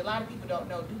DuPage, a lot of people don't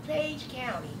know, DuPage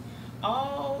County,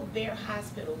 all their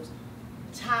hospitals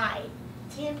tied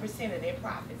 10% of their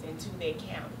profits into their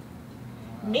county.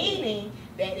 Meaning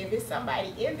that if it's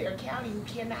somebody in their county who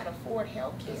cannot afford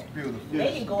health care, That's beautiful.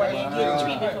 they can go ahead and get Wow.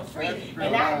 treatment for free.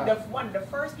 That's And one of the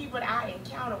first people that I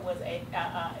encountered was a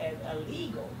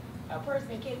person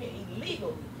that came in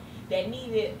illegally that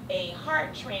needed a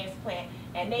heart transplant,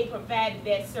 and they provided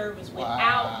that service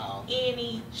without Wow.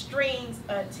 any strings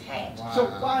attached. Wow. So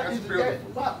why That's is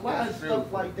beautiful. that? Why That's is stuff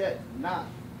beautiful. like that not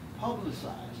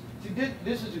publicized? See,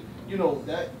 this is, you know,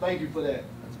 that. Thank you for that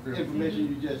That's beautiful. information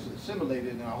you just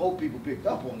assimilated, and I hope people picked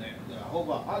up on that. And I hope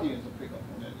our audience will pick up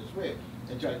on that as well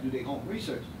and try to do their own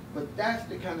research. But that's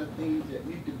the kind of things that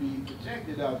need to be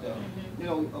projected out there. You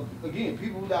know, again,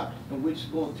 people that, and which is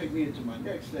going to take me into my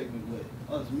next segment with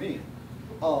us men.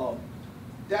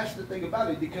 That's the thing about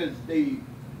it, because they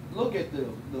look at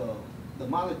the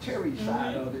monetary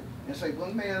side of it and say,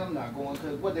 well, man, I'm not going,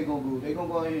 because what they going to do? They're going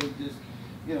to go ahead and just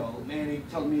you know, man, they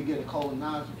telling me to get a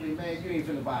colonoscopy, man, you ain't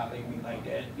finna violate me like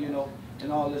that, you know,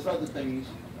 and all this other things.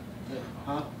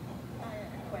 Huh? I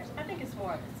have a question. I think it's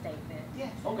more of a statement.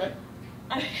 Yes. Okay.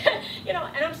 You know,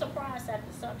 and I'm surprised at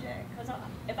the subject, because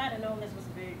if I'd have known this was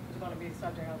going to be a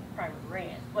subject, I probably would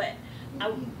rant. But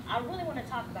I really want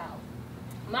to talk about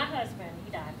my husband.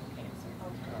 He died from cancer.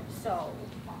 Okay. So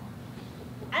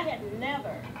I had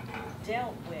never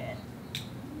dealt with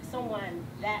someone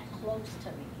that close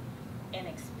to me and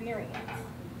experience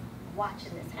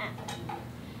watching this happen.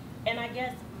 And I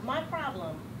guess my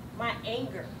problem, my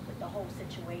anger with the whole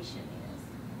situation is,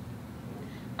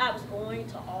 I was going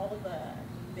to all the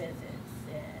visits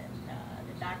and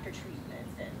the doctor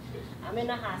treatments, and I'm in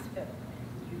the hospital,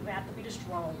 and you have to be the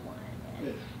strong one,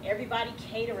 and everybody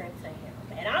catering to him,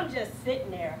 and I'm just sitting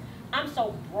there, I'm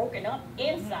so broken up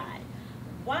inside.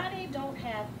 Why they don't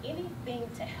have anything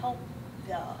to help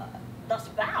the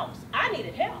spouse? I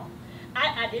needed help.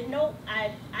 I didn't know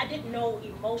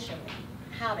emotionally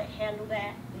how to handle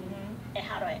that and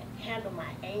how to handle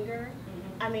my anger.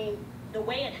 I mean, the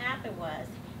way it happened was,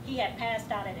 he had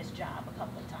passed out at his job a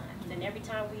couple of times, and every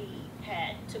time we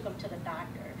took him to the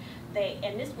doctor,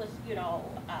 and this was, you know,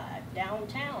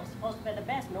 downtown, supposed to be the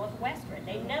best, Northwestern.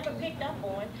 They never picked up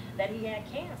on that he had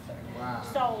cancer. Wow.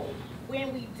 So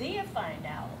when we did find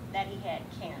out that he had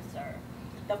cancer,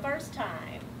 the first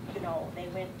time, you know, they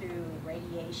went through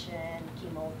radiation,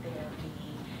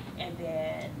 chemotherapy, and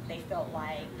then they felt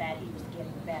like that he was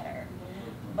getting better.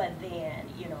 But then,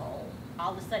 you know,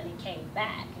 all of a sudden he came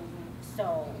back.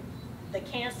 So the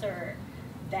cancer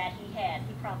that he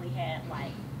probably had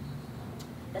like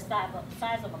the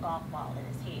size of a golf ball in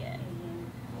his head,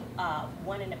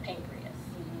 one in the pancreas,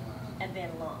 and then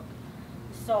lung.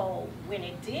 So when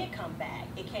it did come back,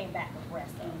 it came back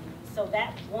aggressive. So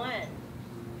that one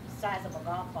size of a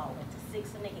golf ball went to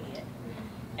 6 in the head,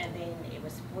 and then it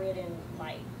was spreading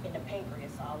like in the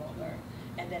pancreas all over,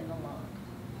 and then the lung.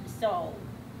 So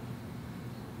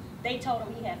they told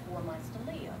him he had 4 months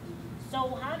to live.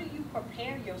 So how do you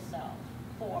prepare yourself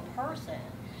for a person?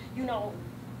 You know,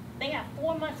 they have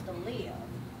 4 months to live,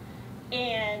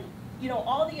 and you know,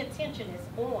 all the attention is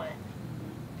on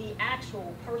the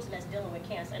actual person that's dealing with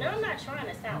cancer. And I'm not trying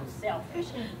to sound selfish,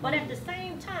 but at the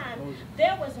same time,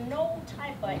 there was no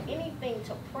type of anything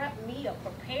to prep me or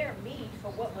prepare me for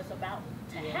what was about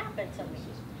to happen to me.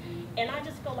 And I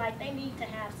just feel like they need to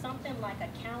have something like a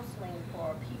counseling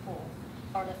for people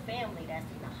or the family that's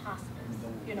in the hospice,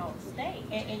 you know, stage.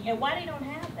 And why they don't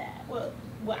have that? Well,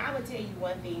 I would tell you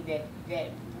one thing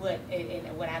that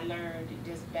what I learned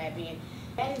just by being,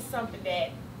 that is something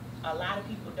that a lot of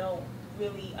people don't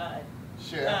really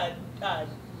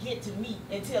get to meet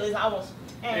until it's almost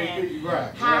time.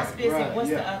 Hospice and what's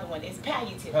the other one? It's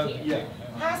palliative care.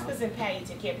 Hospice and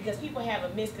palliative care, because people have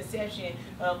a misconception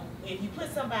of if you put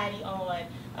somebody on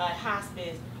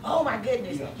hospice, oh my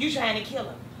goodness, you trying to kill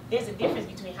them. There's a difference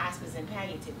between hospice and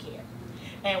palliative care.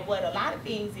 And what a lot of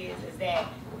things is that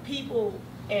people,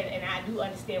 and I do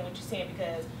understand what you're saying,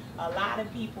 because a lot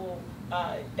of people,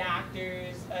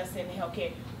 doctors, us in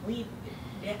healthcare,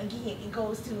 again, it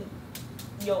goes to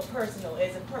your personal.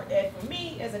 For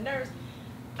me, as a nurse,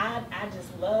 I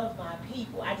just love my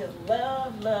people. I just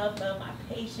love my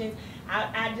patients.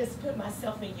 I just put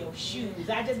myself in your shoes.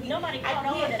 Nobody caught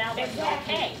on that I was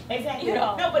okay. Exactly. You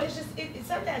know? No, but it's just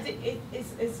sometimes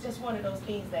it's just one of those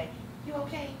things that you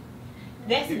okay.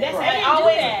 That's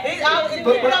always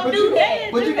people don't do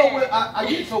that. But you know what? I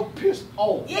get so pissed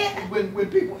off when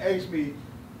people ask me,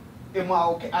 "Am I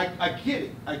okay?" I get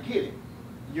it.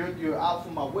 You're out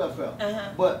for my welfare.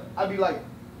 But I be like,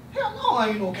 hell no, I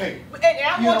ain't okay.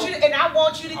 And I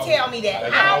want you to tell me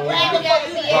that. I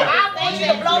want you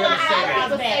to blow my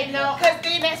eyebrows back. Because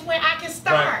then that's where I can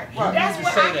start. That's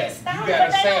where I can start. You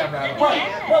gotta say I'm not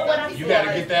okay. But what I'm saying, you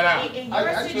gotta get that out. In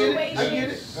your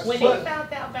situation, when they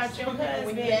found out about your husband,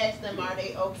 when you ask them, are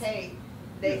they okay?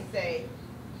 They say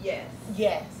yes.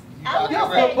 Yes. But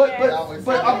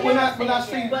when I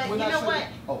see, but you know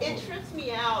what? It trips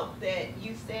me out that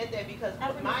you said that, because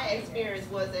my experience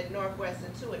was at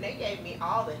Northwestern too, and they gave me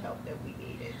all the help that we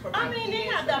needed. For I mean, they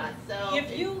have myself.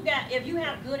 If you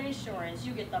have good insurance,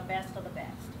 you get the best of the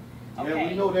best. Okay? Yeah,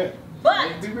 we know that.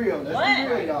 But let's be real,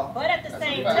 y'all. But at the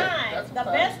same time, the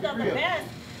best of the best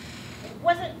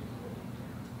wasn't.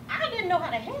 I didn't know how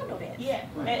to handle that. Yeah,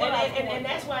 and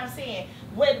that's why I'm saying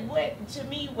what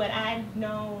I've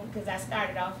known, because I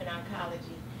started off in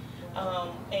oncology,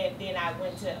 and then I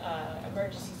went to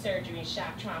emergency surgery and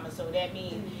shock trauma. So that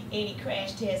means any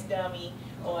crash test dummy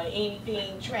or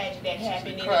anything tragic that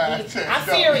happened in the crying. I'm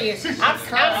serious. I'm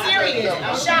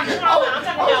serious. Shock trauma. I'm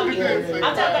talking about people.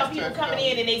 I'm talking about people coming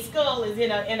in and their skull is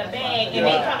in a bag and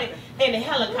they coming in a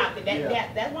helicopter.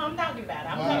 That's what I'm talking about.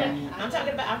 I'm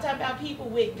talking about people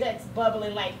with guts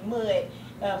bubbling like mud.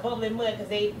 Bubbling mud because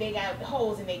they got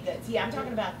holes in their guts. Yeah, I'm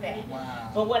talking about that.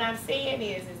 Wow. But what I'm saying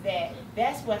is that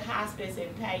that's what hospice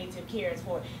and palliative care is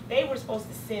for. They were supposed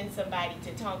to send somebody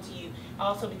to talk to you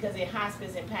also because in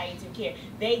hospice and palliative care,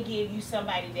 they give you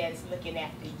somebody that's looking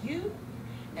after you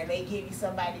and they give you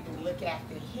somebody to look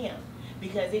after him.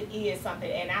 Because it is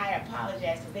something, and I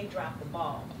apologize because they dropped the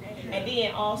ball. And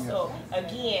then also,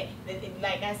 again,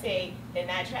 like I say,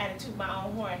 and I try to toot my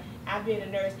own horn, I've been a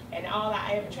nurse, and all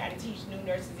I ever try to teach new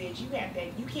nurses is you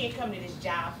can't come to this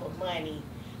job for money.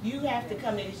 You have to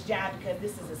come to this job because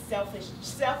this is a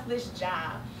selfless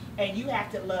job, and you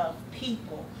have to love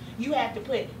people. You have to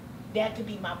put, that could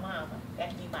be my mama, that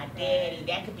could be my daddy,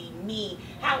 that could be me.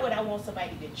 How would I want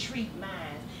somebody to treat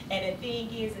mine? And the thing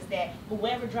is that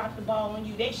whoever dropped the ball on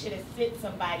you, they should have sent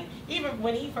somebody. Even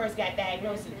when he first got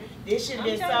diagnosed, this should have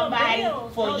been somebody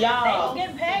for y'all.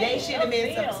 They should have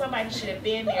been somebody should have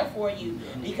been there for you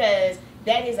because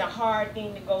that is a hard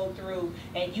thing to go through.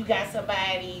 And you got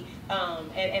somebody,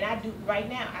 and I do right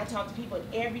now. I talk to people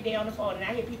every day on the phone, and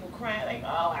I hear people crying like,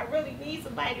 "Oh, I really need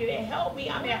somebody to help me.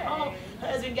 I'm at home.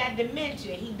 Husband got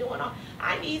dementia. He doing all.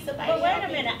 I need somebody." But wait a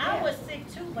minute, I was sick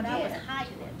too, but I was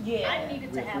hiding it. Yeah. I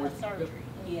needed to have a surgery.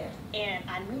 Yeah. And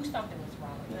I knew something was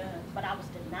wrong with me, but I was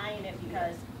denying it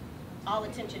because all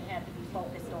attention had to be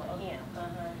focused on him.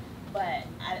 But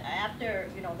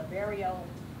after, you know, the burial,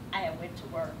 I had went to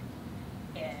work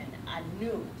and I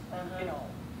knew, you know,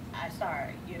 I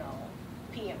started, you know,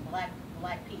 peeing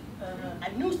black pee. I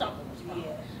knew something was wrong.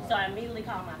 So I immediately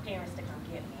called my parents to come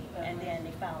get me, and then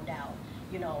they found out,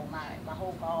 you know, my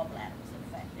whole gallbladder was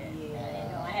infected. You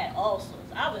know, I had ulcers.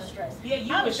 I was stressed. Yeah,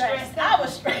 you were stressed. I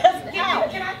was stressed out.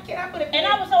 Can I put it? And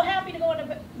I was so happy to go in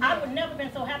the. I would never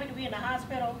been so happy to be in the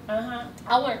hospital. I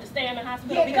wanted to stay in the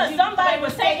hospital because somebody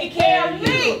was taking care of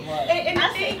me. And the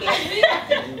thing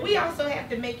is, we also have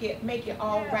to make it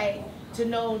all right to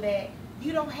know that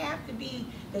you don't have to be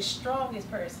the strongest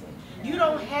person. You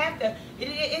don't have to.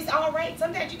 It's all right.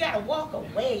 Sometimes you gotta walk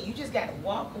away. You just gotta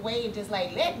walk away and just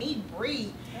like let me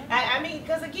breathe. I mean,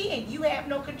 because again, you have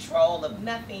no control of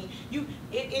nothing.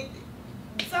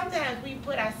 Sometimes we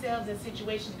put ourselves in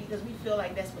situations because we feel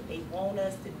like that's what they want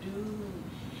us to do,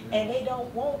 and they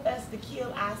don't want us to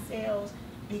kill ourselves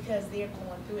because they're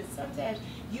going through it. Sometimes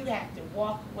you have to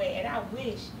walk away, and I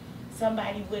wish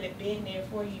somebody would have been there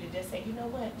for you to just say, you know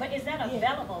what? But is that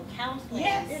available counseling?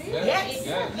 Yes, It is.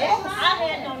 yes. I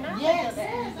had no knowledge of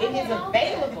that. It is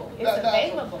available. It's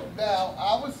available. Now,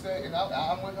 I would say, and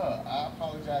I'm with her, I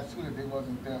apologize too that they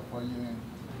wasn't there for you, and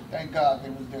thank God they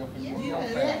was there for you.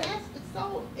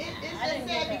 So it's just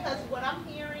sad because what I'm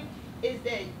hearing is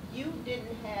that you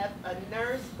didn't have a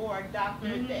nurse or a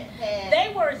doctor that had.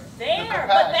 They were there,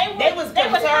 but they was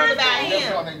concerned about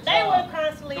him. They were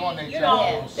constantly, you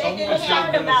know, They didn't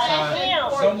concerned about him.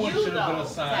 Someone should have been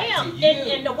assigned to you.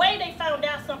 And the way they found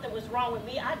out something was wrong with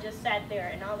me, I just sat there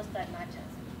and all of a sudden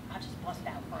I just bust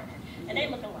out crying. And they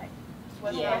looking like,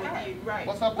 What's wrong with you? Right.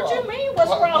 What's up, what you mean what's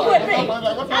wrong with me?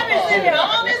 I've been sitting here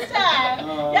all this time.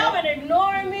 Y'all been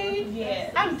ignoring me.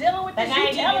 Yes. I'm dealing with this. Like I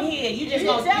ain't even here. You just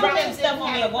gonna drop some stuff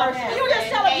on me and walk out. You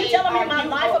just telling me my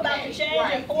life about to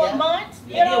change in 4 months?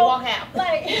 You know, walk out.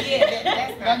 Like,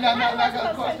 Now, I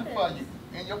got a question for you.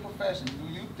 In your profession,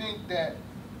 do you think that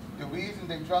the reason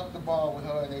they dropped the ball with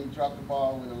her and they dropped the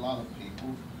ball with a lot of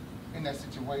people in that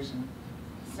situation,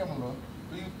 similar,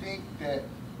 do you think that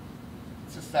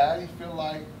society feel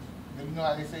like, you know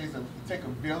how they say it take a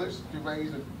village to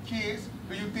raise kids?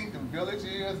 Do you think the village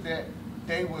is that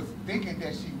they was thinking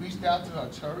that she reached out to her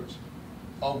church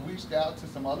or reached out to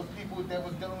some other people that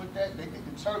was dealing with that? They think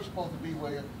the church supposed to be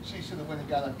where she should have went and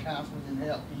got her counseling and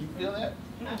help. Do you feel that?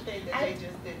 I think that they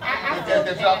just didn't.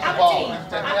 They dropped the ball.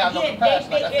 They have no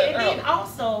compassion, like I said And earlier. then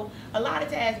also, a lot of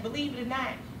times, believe it or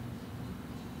not,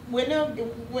 when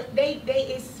they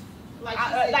it's Like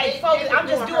folks, I'm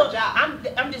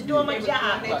just doing my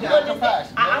job.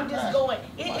 I'm just going.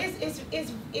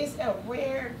 It's a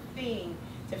rare thing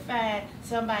to find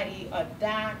somebody, a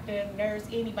doctor, nurse,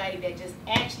 anybody that just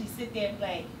actually sit there and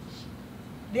like,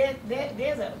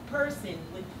 there's a person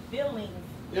with feelings,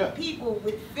 people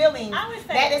with feelings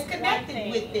that is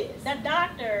connected with this. The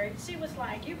doctor, she was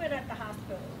like, you've been at the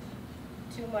hospital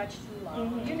too much, too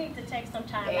long. You need to take some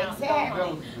time out and go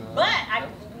home. But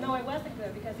no, it wasn't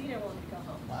good because he didn't want me to go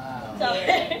home. Wow. So,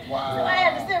 wow. so I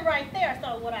had to sit right there. So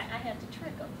I had to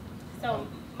trick him. So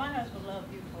my husband loved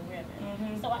beautiful women.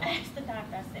 women. So I asked the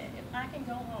doctor, I said, if I can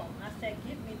go home, I said,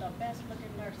 give me the best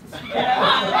looking nurses. I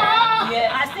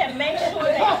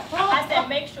said,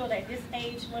 make sure that this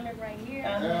age limit right here.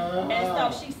 And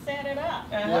so she set it up.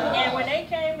 And when they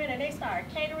came in and they started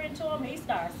catering to him, he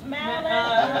started smiling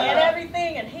and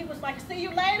everything, and he was like, see you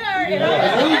later. And I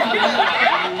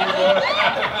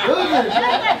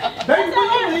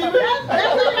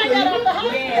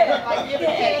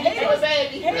was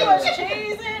he was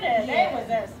cheesing and they was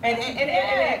just. And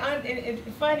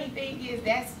the funny thing is,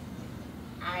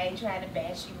 I ain't trying to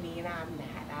bash you, men. I'm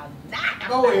not.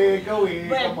 Go ahead.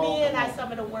 But men are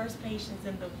some of the worst patients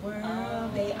in the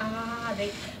world. They are.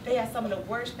 They are some of the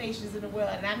worst patients in the world.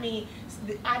 And I mean,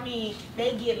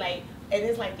 they get like, and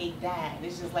it's like they die.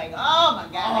 It's just like, oh my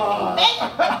God, I can't make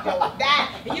it. Don't die.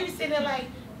 And you be sitting there like,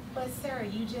 but sir,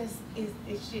 you just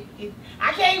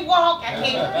I can't walk, I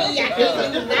can't pee, I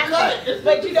can't do nothing.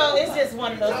 But you know, it's just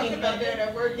one of those things.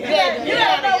 Yeah, you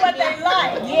don't know what they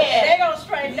like. Yeah, they gonna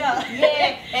straighten up.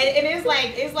 Yeah, and it's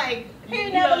like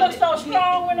he never looked so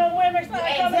strong when the women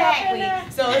started coming up in there.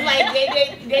 So it's like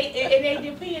they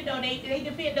depend on they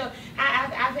depend on.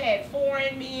 I've had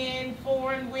foreign men,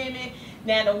 foreign women.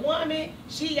 Now the woman,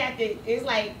 she got it's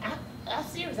like I'm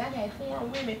serious. I've had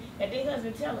foreign women that their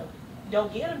husband tell them,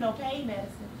 don't get them no pain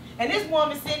medicine. And this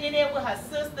woman sitting in there with her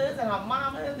sisters and her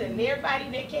mamas and everybody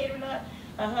that catering her.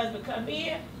 Her husband come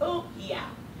in, oh yeah.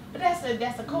 But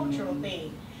that's a cultural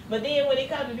thing. But then when it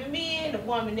comes to the men, the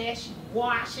woman there, she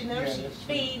washing them, she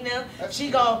feeding them,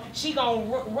 she gon'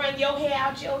 run your hair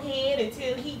out your head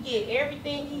until he get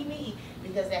everything he need,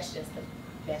 because that's just the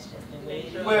way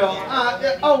it is.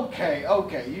 Well, okay. I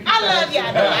love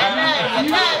y'all, though. I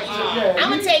love you. I'm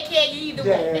gonna take care of you either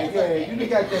way. Yeah. You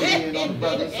got that in on the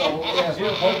brother, so yeah.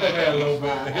 She'll poke that a little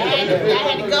bit. I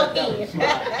had to go in.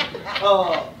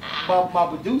 My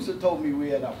producer told me we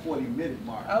had our 40-minute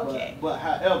mark. Okay. But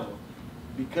however,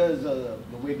 because of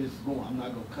the way this is going, I'm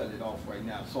not gonna cut it off right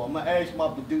now. So I'm gonna ask my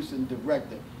producer and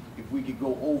director if we could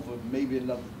go over maybe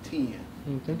another 10.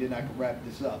 And then I can wrap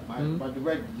this up. My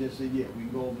director just said, yeah, we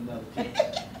can go over another 10.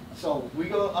 So we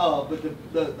go, but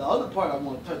the other part I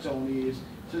want to touch on is,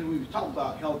 since we was talking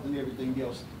about health and everything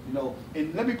else, you know,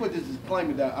 and let me put this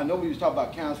disclaimer down. I know we was talking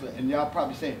about counseling, and y'all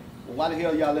probably saying, well, why the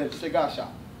hell y'all let a cigar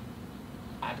shop?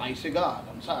 I like cigars,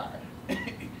 I'm sorry.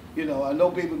 You know, I know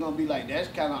people gonna be like, that's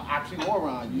kind of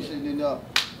oxymoron. You sitting in there,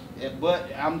 yeah, but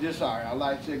I'm just sorry, I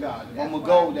like cigars. If I'm gonna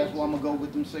go, that's why I'm gonna go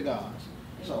with them cigars.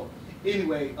 So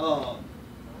anyway, now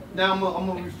I'm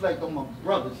gonna reflect on my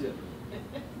brothers here.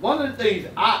 One of the things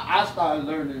I started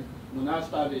learning when I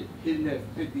started hitting that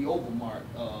 50 over mark,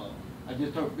 I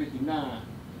just turned 59,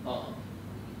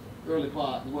 early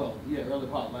part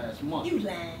last month. You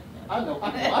lying. I know.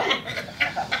 I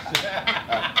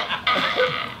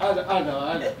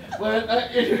know. But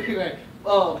anyway,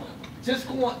 just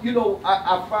going, you know,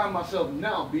 I find myself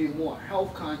now being more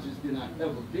health conscious than I've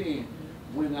ever been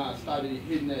when I started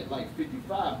hitting that like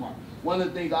 55 mark. One of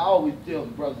the things I always tell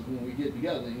the brothers when we get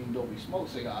together, even though we smoke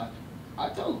cigars, I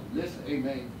tell them, listen, hey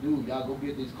man, dude, y'all go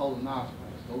get these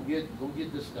colonoscopies. Go get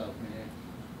this stuff, man.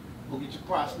 Go get your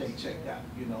prostate checked out,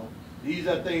 you know. These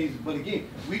are things, but again,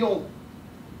 we don't.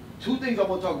 Two things I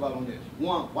want to talk about on this.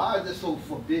 One, why is this so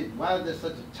forbidden? Why is there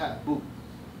such a taboo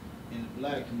in the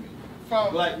black community?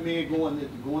 Black men going to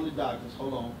doctors,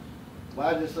 hold on.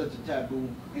 Why is there such a taboo,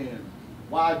 and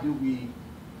why do we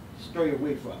stray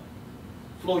away from it?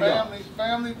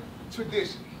 Family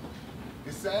tradition.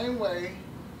 The same way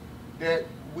that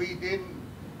we didn't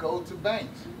go to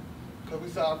banks, because we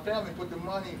saw our family put the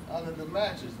money under the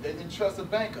mattress. They didn't trust a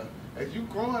banker. As you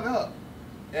growing up,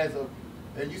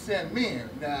 and you saying men,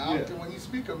 now when you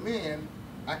speak of men,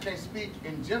 I can't speak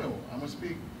in general. I'm going to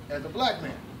speak as a black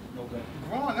man. Okay.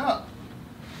 Growing up,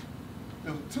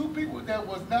 the two people that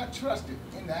was not trusted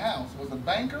in the house was a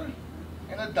banker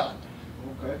and a doctor.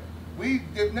 Okay.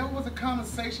 There never was a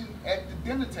conversation at the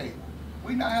dinner table.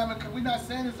 We're not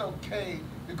saying it's okay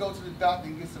to go to the doctor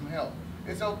and get some help.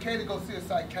 It's okay to go see a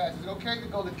psychiatrist. It's okay to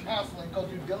go to counseling because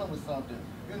you're dealing with something.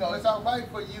 You know, it's all right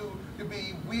for you to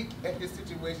be weak at this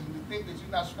situation, to think that you're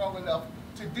not strong enough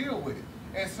to deal with it.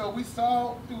 And so we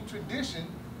saw through tradition,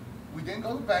 we didn't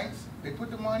go to banks, they put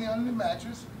the money under the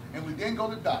mattress, and we didn't go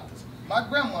to doctors. My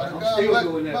grandmother,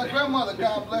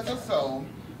 God bless her soul,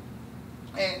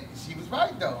 and she was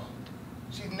right though.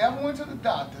 She never went to the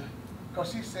doctor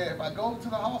because she said, if I go to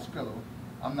the hospital,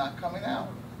 I'm not coming out.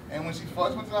 And when she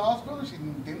first went to the hospital, she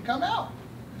didn't come out.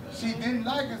 She didn't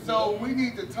like it, so we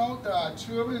need to talk to our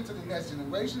children, to the next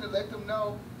generation, to let them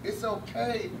know it's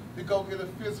okay to go get a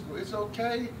physical. It's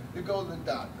okay to go to the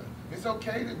doctor. It's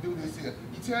okay to do this here.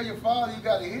 You tell your father you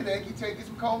got a headache, you take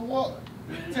some cold water.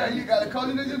 Tell you got a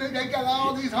coach. They got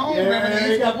all these home Yeah, remedies.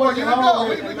 they got Well, you know,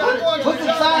 we got one. Put some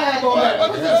salve on that.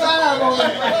 Put some salve on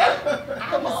that.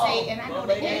 I would say, and I know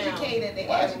the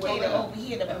educator over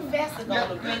here, the professor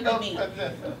gonna agree with me.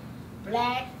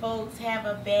 Black folks have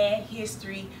a bad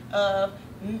history of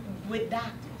with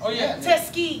doctors. Oh yeah.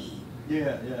 Tuskegee.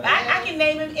 Yeah, yeah. I can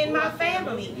name him in my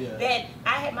family. Yeah. That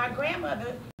I had my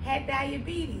grandmother had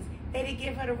diabetes. They didn't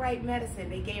give her the right medicine.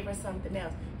 They gave her something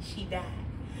else. She died.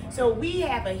 So we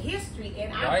have a history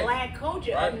in our black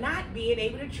culture of not being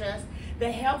able to trust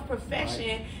the health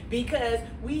profession because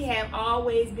we have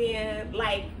always been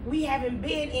like, we haven't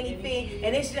been anything,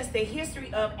 and it's just the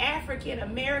history of African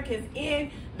Americans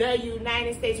in the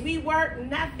United States. We weren't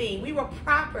nothing. We were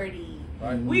property.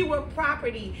 Right. We were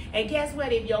property. And guess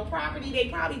what? If your property, they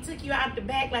probably took you out the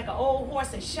back like an old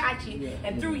horse and shot you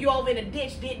and threw you over in a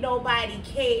ditch. Didn't nobody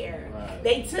care. Right.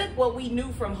 They took what we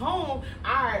knew from home,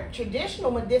 our traditional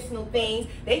medicinal things,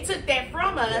 they took that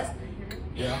from us.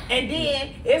 Yeah. And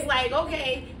then it's like,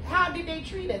 okay, how did they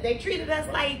treat us? They treated us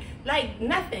like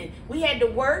nothing. We had to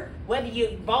work, whether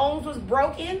your bones was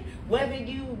broken, whether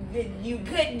you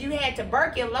had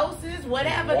tuberculosis,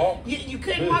 whatever. You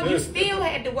couldn't walk, you still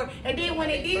had to work. And then when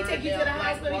they did take you to the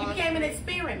hospital, you became an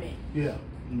experiment. Yeah.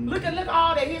 Look at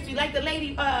all that history. Like the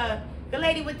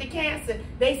lady with the cancer,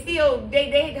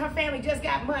 her family just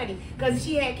got money because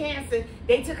she had cancer.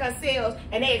 They took her cells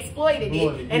and they exploited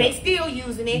it, and they still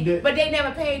using it, but they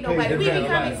never paid nobody. We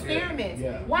become experiments.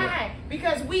 Yeah. Why?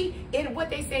 Because what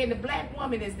they say in the black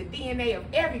woman is the DNA of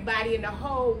everybody in the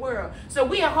whole world. So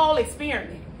we a whole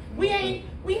experiment. We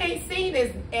ain't seen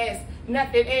as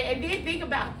nothing. And then think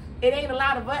about it, ain't a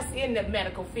lot of us in the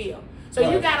medical field. So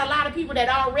you got a lot of people that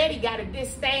already got a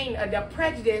disdain, the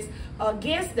prejudice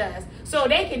against us, so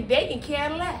they can care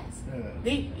less.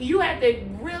 Yeah. You have to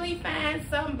really find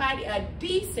somebody, a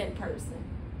decent person,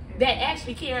 that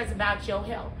actually cares about your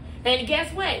health. And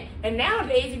guess what? And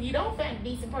nowadays, if you don't find a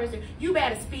decent person, you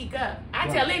better speak up. I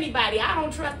tell anybody, I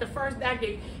don't trust the first doctor.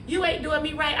 You ain't doing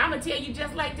me right. I'm going to tell you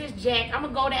just like this, Jack. I'm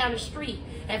going to go down the street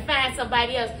and find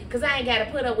somebody else because I ain't got to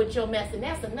put up with your mess. And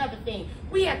that's another thing.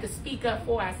 We have to speak up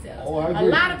for ourselves. Oh, I a agree.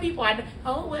 lot of people are,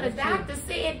 well, the doctor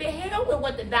said, the hell with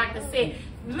what the doctor said.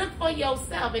 Look for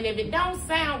yourself. And if it don't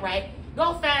sound right,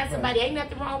 go find somebody. Ain't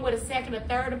nothing wrong with a second or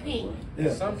third opinion.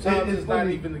 Yeah. Sometimes it's not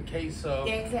funny. even the case of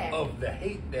the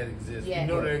hate that exists. Yeah. You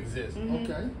know that exists.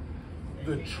 Okay.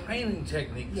 The training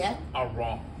techniques are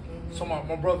wrong. So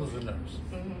my brother's a nurse.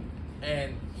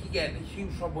 And he got in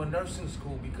huge trouble in nursing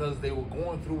school because they were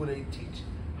going through where they teach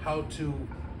how to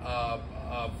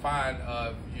find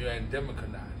your endemic or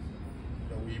not.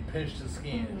 You know, where you pinch the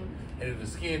skin. And if the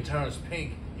skin turns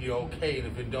pink, you're okay, and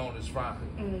if it don't, it's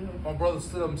fine. My brother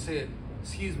stood up and said,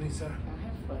 "Excuse me, sir.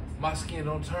 My skin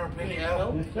don't turn pink at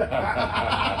all."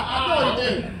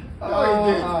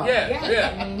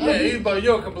 Yeah. He's about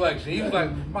your complexion. He was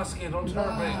like, "My skin don't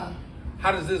turn pink.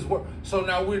 How does this work?" So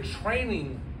now we're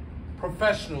training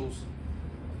professionals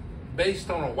based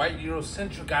on a white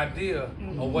Eurocentric idea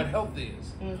of what health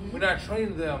is. We're not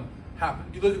training them how.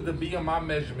 You look at the BMI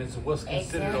measurements and what's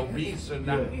considered obese or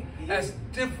not. That's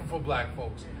different for black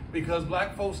folks because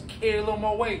black folks carry a little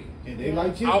more weight. And they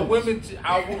like chickens. Our women,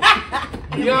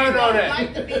 beyond all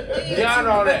that, beyond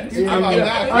all that.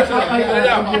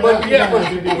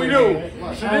 But we do.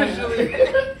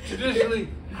 Traditionally,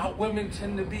 our women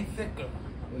tend to be thicker.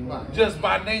 Just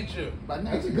by nature. By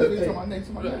nature, good thing. My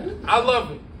nature. I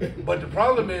love it. But the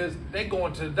problem is they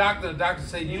going to the doctor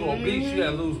say you obese, you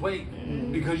gotta lose weight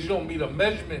because you don't meet a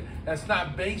measurement that's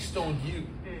not based on you.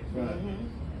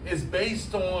 It's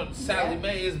based on Sally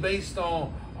Mae, it's based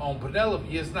on Penelope,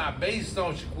 it's not based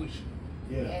on Shaquisha.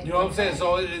 You know what I'm saying?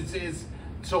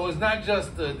 So it's not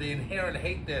just the inherent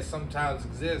hate that sometimes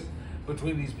exists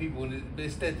between these people,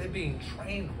 it's that they're being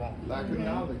trained wrong. Lack of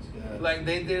knowledge. Like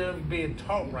they're being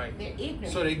taught right. They're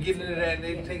ignorant. So they get into that and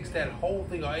it takes that whole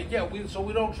thing. So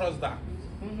we don't trust doctors.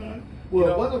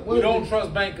 Well, we don't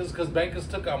trust bankers because bankers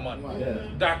took our money.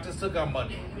 Doctors took our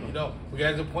money. We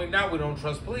got to the point now we don't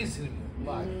trust police anymore.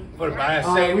 But by that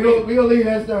same we'll leave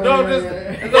that story. No,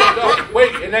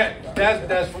 wait, and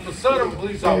that's from the son of a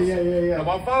police officer. Yeah. Now,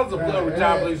 my father's a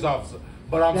retired police officer.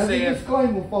 But I'm saying, that's a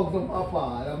disclaimer, folks, on my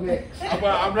part.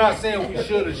 I'm not saying we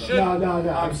should or shouldn't. No.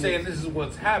 I'm saying this is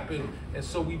what's happened, and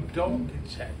so we don't get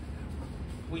checked.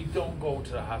 We don't go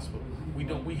to the hospital. We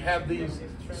don't. We have these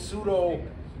pseudo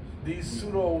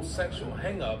sexual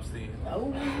hang-ups.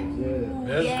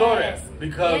 Let's go there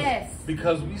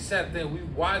because we sat there. We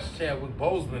watched Chadwick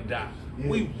Boseman die.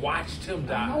 We watched him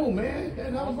die. Oh man,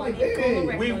 and I was like,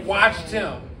 hey. We watched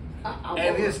him.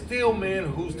 And it's still men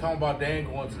who's talking about they ain't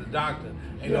going to the doctor.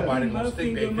 Ain't nobody gonna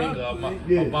stick their finger up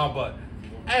my butt.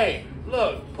 Hey,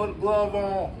 look, put a glove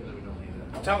on.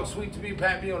 Talk sweet to me,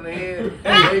 pat me on the head,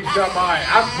 and they jump my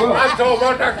I told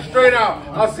my doctor straight out.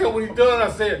 I said, when he done,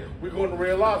 I said, we're going to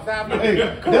real life family. Hey,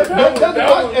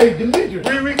 Demetrius.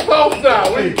 We close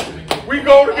now. We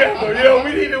go together. You know,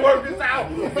 we need to work this out.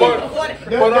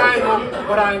 But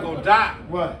I ain't gonna die.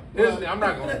 Right. Listen, I'm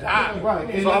not gonna die. Right.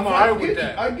 And So I'm alright with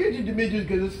that. I get you, Demetrius,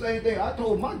 because it's the same thing. I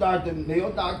told my doctor,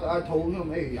 male doctor, I told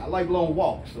him, hey, I like long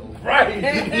walks. So. Right.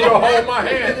 You know, hold my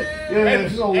hand.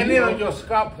 Yeah, and then on your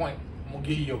scalp point, I'm gonna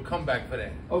give you your comeback for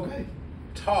that. Okay.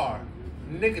 Tar,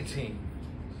 nicotine,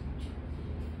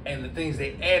 and the things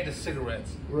they add to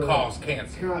cigarettes cause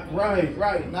cancer. Right.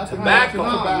 Not Tobacco.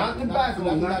 Not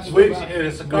tobacco. Not Which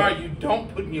is a cigar you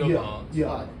don't put in your lungs.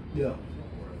 Yeah.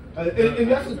 And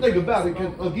that's the thing about it,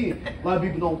 because again, a lot of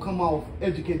people don't come off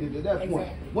educated at that point.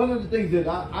 Exactly. One of the things that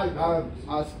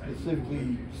I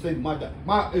specifically say to my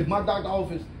doctor, if my doctor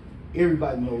office,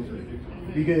 everybody knows me,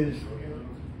 because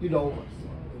you know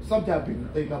sometimes people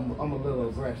think I'm a little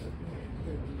aggressive.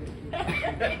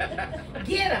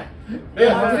 Get him.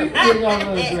 Yeah, people think I'm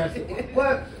a little aggressive.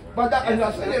 But and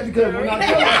I say that because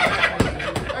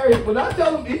when I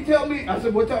tell him, he tell me, I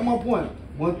said, what time my appointment?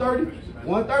 1:30?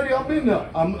 1:30, I'm in there.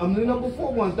 I'm in there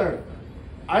before 1:30.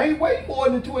 I ain't waiting more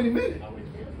than 20 minutes.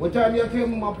 What time y'all tell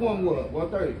me my appointment was?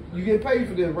 1:30. You get paid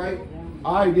for this, right?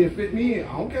 All right, then fit me in.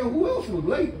 I don't care who else was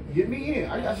late. Get me in.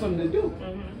 I got something to do.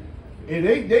 And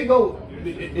they go,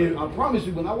 and I promise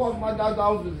you, when I walk my doctor's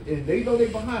office and they know they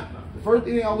behind, the first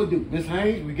thing I would do, Miss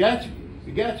Haynes, we got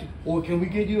you. Or can we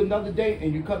give you another date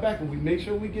and you come back and we make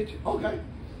sure we get you? Okay.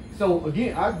 So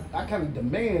again, I kind of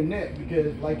demand that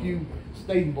because like you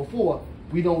stated before,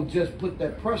 we don't just put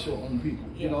that pressure on people.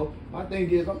 You know, my thing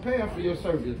is I'm paying for your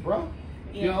service, bro.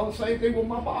 You know, same thing with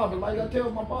my barber. Like I tell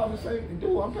my barber,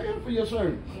 dude, I'm paying for your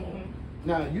service.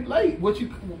 Now you late.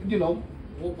 You know,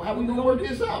 how we gonna work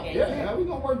this out? Yeah, how we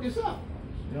gonna work this out?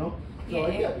 You know. So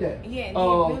I get that. Yeah, and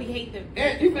you really hate the.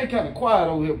 And you've been kind of quiet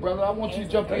over here, brother. I want you to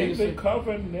jump in. They've been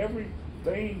covering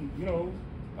everything. You know,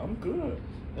 I'm good.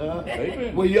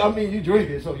 Well, you drink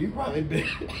it, so you probably been.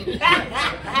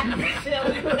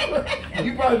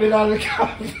 You probably been out of the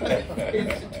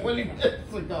conversation 20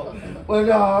 minutes ago. But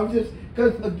no, I'm just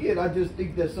because again, I just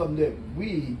think that's something that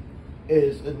we,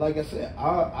 like I said,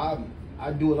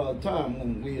 I do it all the time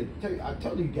when I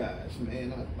tell you guys,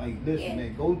 man, listen,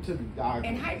 man, go to the doctor.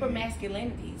 And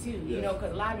hypermasculinity too, you know,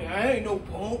 because a lot of people, I ain't no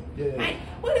punk. Yeah. Like,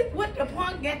 what the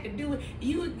punk got to do with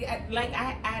you? Like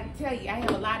I tell you, I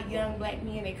have a lot of young black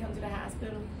men that come to the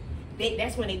hospital.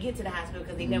 That's when they get to the hospital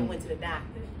because they never went to the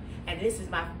doctor. And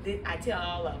I tell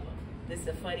all of them, this is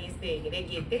the funniest thing. And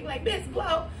they like, Miss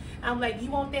Blow. I'm like, you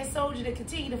want that soldier to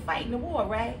continue to fight in the war,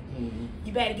 right?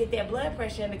 You better get that blood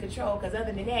pressure under control, because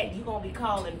other than that, you're going to be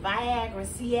calling Viagra,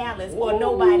 Cialis, or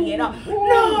nobody at all.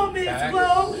 No, Miss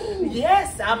Blow.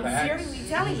 Yes, I'm seriously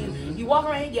telling you. You walk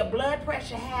around here, your blood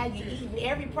pressure high, you're eating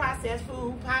every processed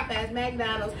food, Popeyes,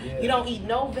 McDonald's. You don't eat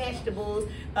no vegetables.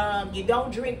 You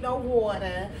don't drink no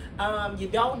water. You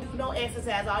don't do no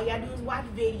exercise. All y'all do is watch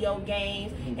video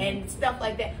games and stuff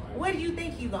like that. What do you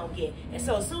think you're going to get? And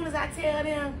so as soon as I tell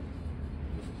them,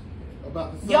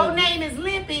 your name is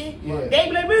Lippy, they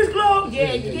be like, Miss Glow,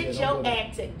 get your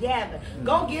act together.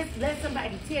 Go let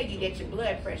somebody tell you that your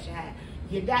blood pressure high.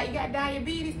 You got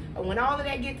diabetes, and when all of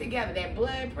that get together, that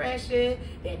blood pressure,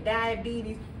 that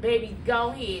diabetes, baby, go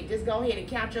ahead. Just go ahead and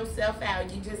count yourself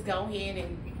out. You just go ahead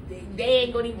and they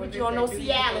ain't gonna even put you on no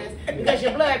Cialis because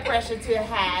your blood pressure too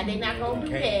high. They not gonna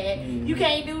do that. You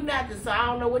can't do nothing, so I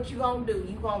don't know what you gonna do.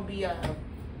 You gonna be a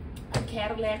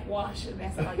Cadillac washer.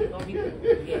 That's all you're gonna be doing.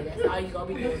 Yeah, that's all you're gonna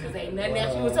be doing because ain't nothing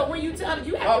else. So when you tell them,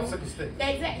 you have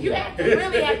to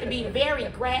really have to be very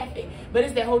graphic. But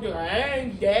it's that whole deal.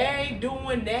 They ain't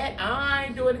doing that. I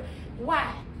ain't doing it.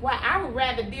 Why? I would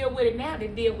rather deal with it now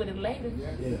than deal with it later.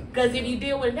 Because if you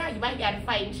deal with it now, you might got a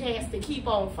fighting chance to keep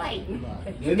on fighting.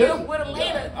 You deal with it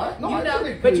later,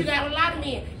 but you got a lot of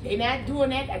men. They not doing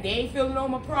that. They ain't feeling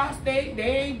on my prostate. They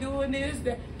ain't doing this.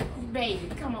 Baby,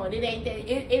 come on, it ain't that.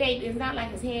 It's not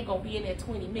like his hand gonna be in there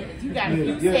 20 minutes. You got a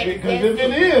few seconds. Because if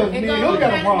it is, me and you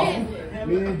got a problem.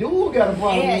 Me and dude got a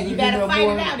problem. Yeah, you gotta fight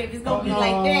it out if it's gonna be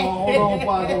like that. Hold on,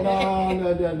 Father.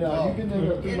 No. You can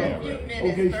never. In a few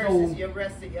minutes versus your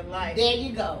rest of your life. There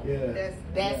you go. Yeah.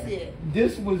 That's it.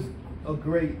 This was a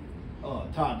great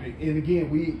topic, and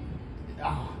again,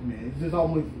 it's just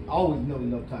always not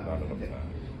enough time.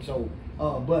 So,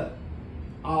 but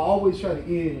I always try to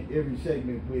end every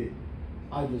segment with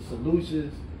either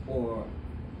solutions or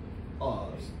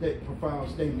profound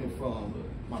statement from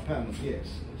my panel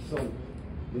guests. So,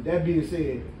 with that being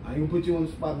said, I ain't gonna put you on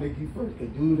the spot and make you first,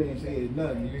 because dude ain't saying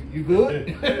nothing. You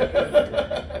good?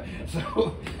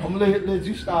 So, I'm gonna let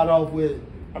you start off with.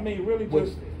 I mean, really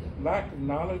just lack of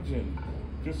knowledge and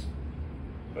just,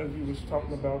 as you was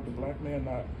talking about, the black man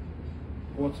not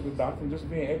going to the doctor and just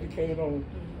being educated on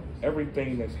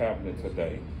everything that's happening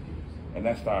today. And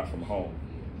that starts from home.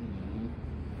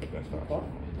 That starts from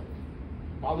home.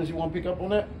 Wallace, you want to pick up on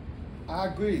that? I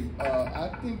agree. I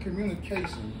think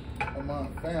communication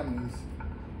among families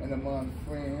and among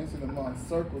friends and among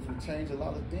circles will change a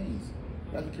lot of things.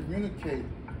 You have to communicate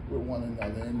with one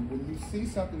another, and when you see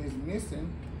something is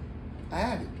missing,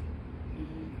 add it.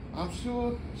 I'm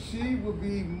sure she would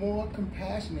be more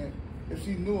compassionate if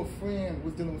she knew a friend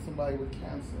was dealing with somebody with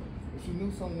cancer. If she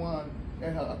knew someone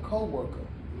and a co-worker,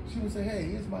 she would say, hey,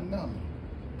 here's my number.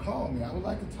 Call me. I would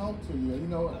like to talk to you,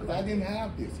 because I didn't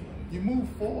have this. You move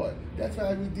forward. That's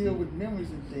how we deal with memories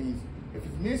and things. If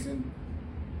it's missing,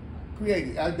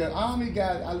 create it. The Army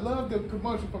guy, I love the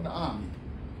commercial from the Army.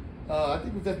 I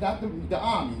think it was just not the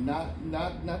Army, not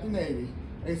the Navy.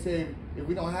 They said, if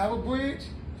we don't have a bridge,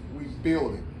 we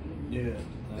build it. Yeah.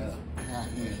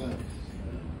 Definitely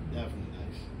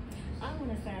nice. I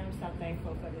want to say I'm so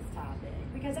thankful for this topic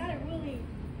because I really,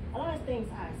 a lot of things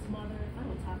I smother. I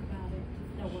don't talk about it.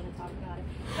 Don't want to talk about it.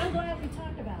 I'm glad we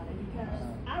talked about it because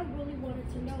I really wanted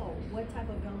to know what type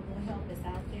of available help is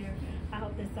out there. I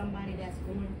hope that somebody that's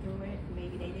going through it,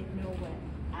 maybe they didn't know what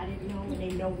I didn't know and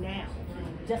they know now.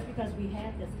 Just because we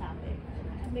had this topic,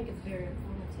 I think it's very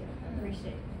informative. I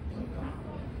appreciate it.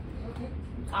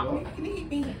 You need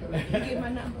me. You get my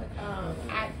number.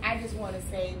 I just want to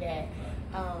say that,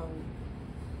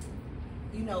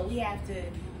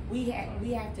 we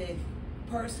have to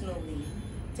personally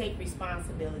take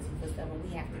responsibility for stuff, and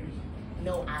we have to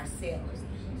know ourselves,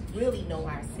 really know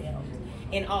ourselves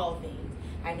in all things.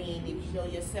 I mean, if you know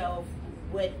yourself,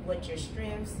 what your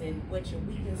strengths and what your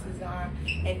weaknesses are,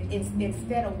 and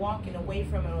instead of walking away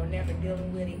from it or never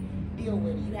dealing with it, deal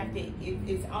with it. You have to.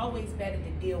 It's always better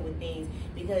to deal with things,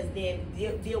 because then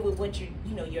deal with what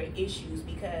your issues.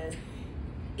 Because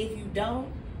if you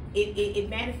don't, it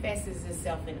manifests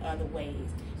itself in other ways.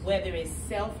 Whether it's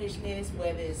selfishness,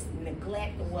 whether it's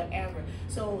neglect or whatever.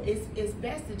 So it's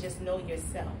best to just know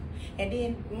yourself, and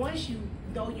then once you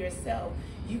know yourself,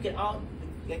 you can help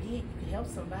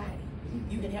somebody.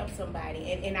 You can help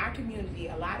somebody. And in our community,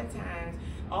 a lot of times,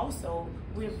 also,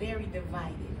 we're very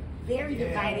divided. Very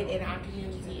divided in our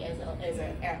community as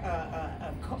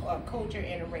a culture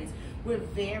and a race. We're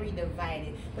very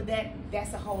divided. But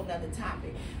that's a whole nother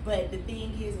topic. But the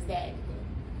thing is that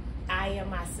I am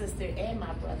my sister and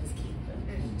my brother's keeper.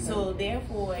 So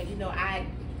therefore, I,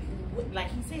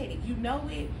 like he said, if you know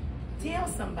it, tell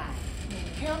somebody.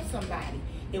 Help somebody.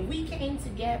 If we came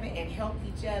together and helped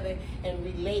each other and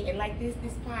relate, and like this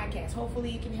podcast,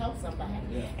 hopefully it can help somebody.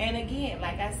 Yeah. And again,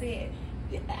 like I said,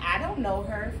 I don't know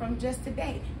her from just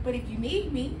today, but if you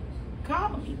need me,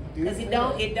 call me, because it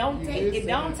don't take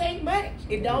much.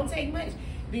 It don't take much,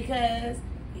 because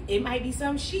it might be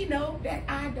something she know that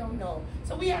I don't know.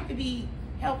 So we have to be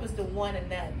helpers to one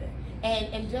another,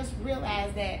 and just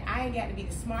realize that I ain't got to be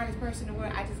the smartest person in the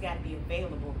world. I just got to be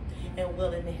available and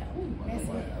willing to help. That's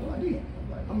it.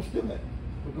 I'm still at it.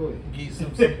 But go ahead.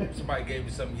 Somebody gave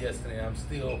me something yesterday.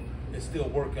 It's still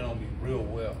working on me real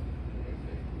well.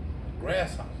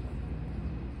 Grasshopper.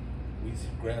 We see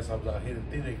grasshoppers out here that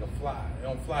think they can fly. They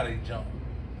don't fly, they jump.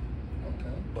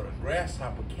 Okay. But a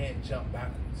grasshopper can't jump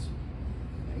backwards.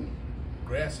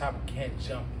 Grasshopper can't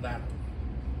jump laterally.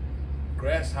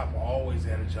 Grasshopper always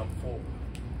got to jump forward.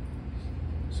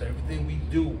 So everything we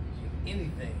do,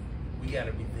 anything, we got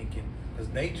to be thinking, because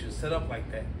nature's set up like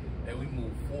that we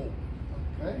move forward.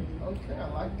 Okay, I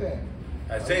like that.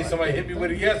 I say somebody hit me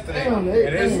with it yesterday, Damn,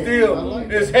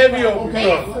 and it's heavy over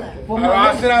here.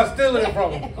 I said I was stealing it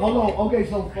from him. Hold on. Okay,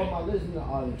 so for my listening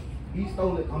audience, he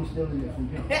stole it. I'm stealing it from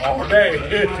him. All day.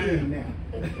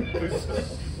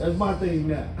 That's my thing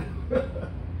now. I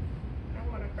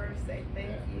want to first say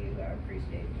thank you. I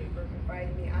appreciate you for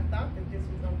inviting me. I thought that this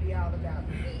was going to be all about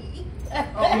me.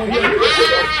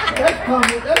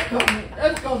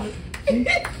 That's coming.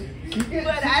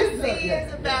 But I see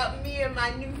it's about me and my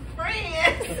new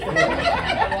friends.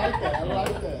 I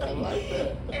like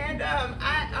that. And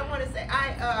I want to say,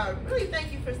 I really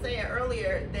thank you for saying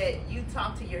earlier that you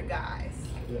talk to your guys.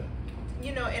 Yeah.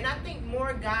 And I think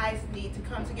more guys need to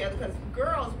come together, because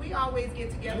girls, we always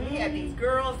get together. We have these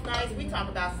girls' nights. We talk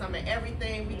about some of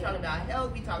everything. We talk about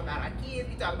health. We talk about our kids.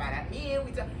 We talk about our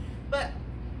men. But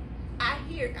I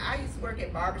used to work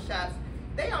at barbershops.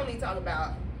 They only talk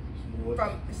about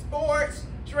from sports,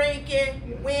 drinking,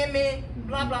 Yeah. women,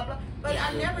 blah, blah, blah. But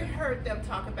I never heard them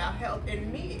talk about health.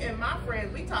 And me and my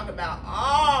friends, we talk about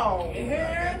all, you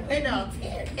know.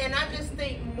 And I just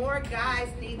think more guys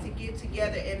need to get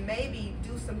together and maybe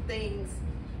do some things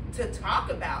to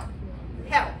talk about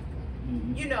health,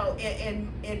 you know,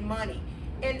 and money.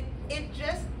 And it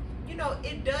just, you know,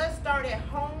 it does start at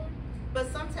home,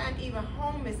 but sometimes even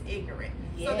home is ignorant.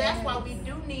 So that's why we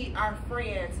do need our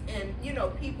friends and, you know,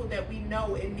 people that we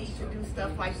know and need to do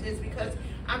stuff like this, because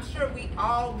I'm sure we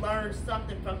all learned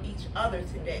something from each other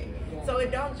today. So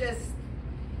it don't just,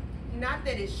 not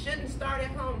that it shouldn't start at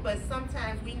home, but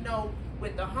sometimes we know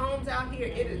with the homes out here,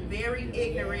 it is very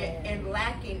ignorant and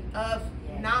lacking of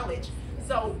knowledge.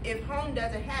 So if home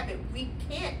doesn't have it, we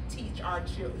can't teach our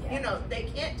children. You know, they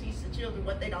can't teach the children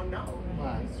what they don't know.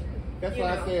 Right. That's You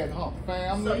why know. I said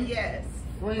family. So yes,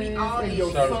 we Friends all in need your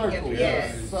to get circle. together.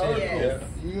 Yes, Circle. yes.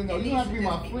 You know, It you don't have to needs be to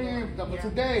my just be friend, more. but Yeah.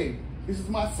 today, this is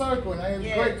my circle, and I had a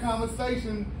Yes. great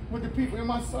conversation with the people in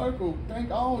my circle.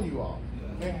 Thank all you all.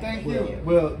 And thank you.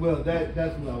 Well,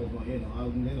 that's what I was going to end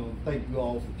on. Thank you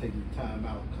all for taking the time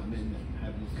out to come in and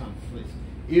have this conversation.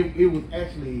 It was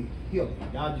actually healing.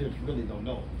 Y'all just really don't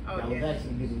know. Oh, Y'all was yeah.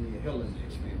 actually giving me a healing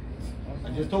experience. I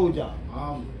just told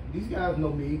y'all, these guys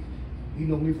know me. He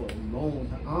know me for a long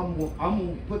time. I'm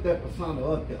gonna put that persona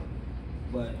up there.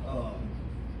 But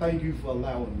thank you for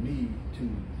allowing me to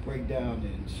break down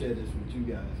and share this with you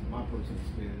guys, my personal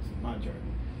experience and my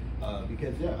journey.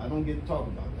 Because I don't get to talk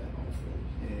about that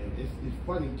often. And it's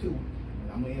funny too.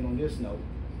 And I'm gonna end on this note.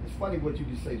 It's funny what you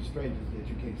just say to strangers that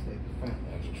you can't say to family.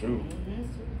 That's true.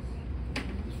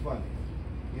 It's funny.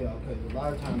 Yeah, because a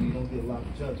lot of times you don't get a lot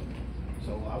of judgment.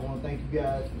 So I want to thank you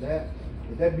guys for that.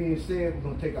 With that being said, we're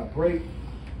going to take our break.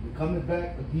 We're coming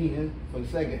back again for the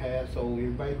second half. So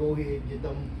everybody go ahead and get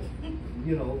them,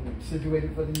 you know,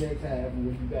 situated for the next half. And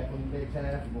we'll be back on the next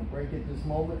half. We're going to break at this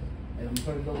moment. And I'm going to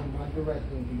turn it over to my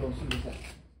director and he's going to see us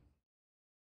out.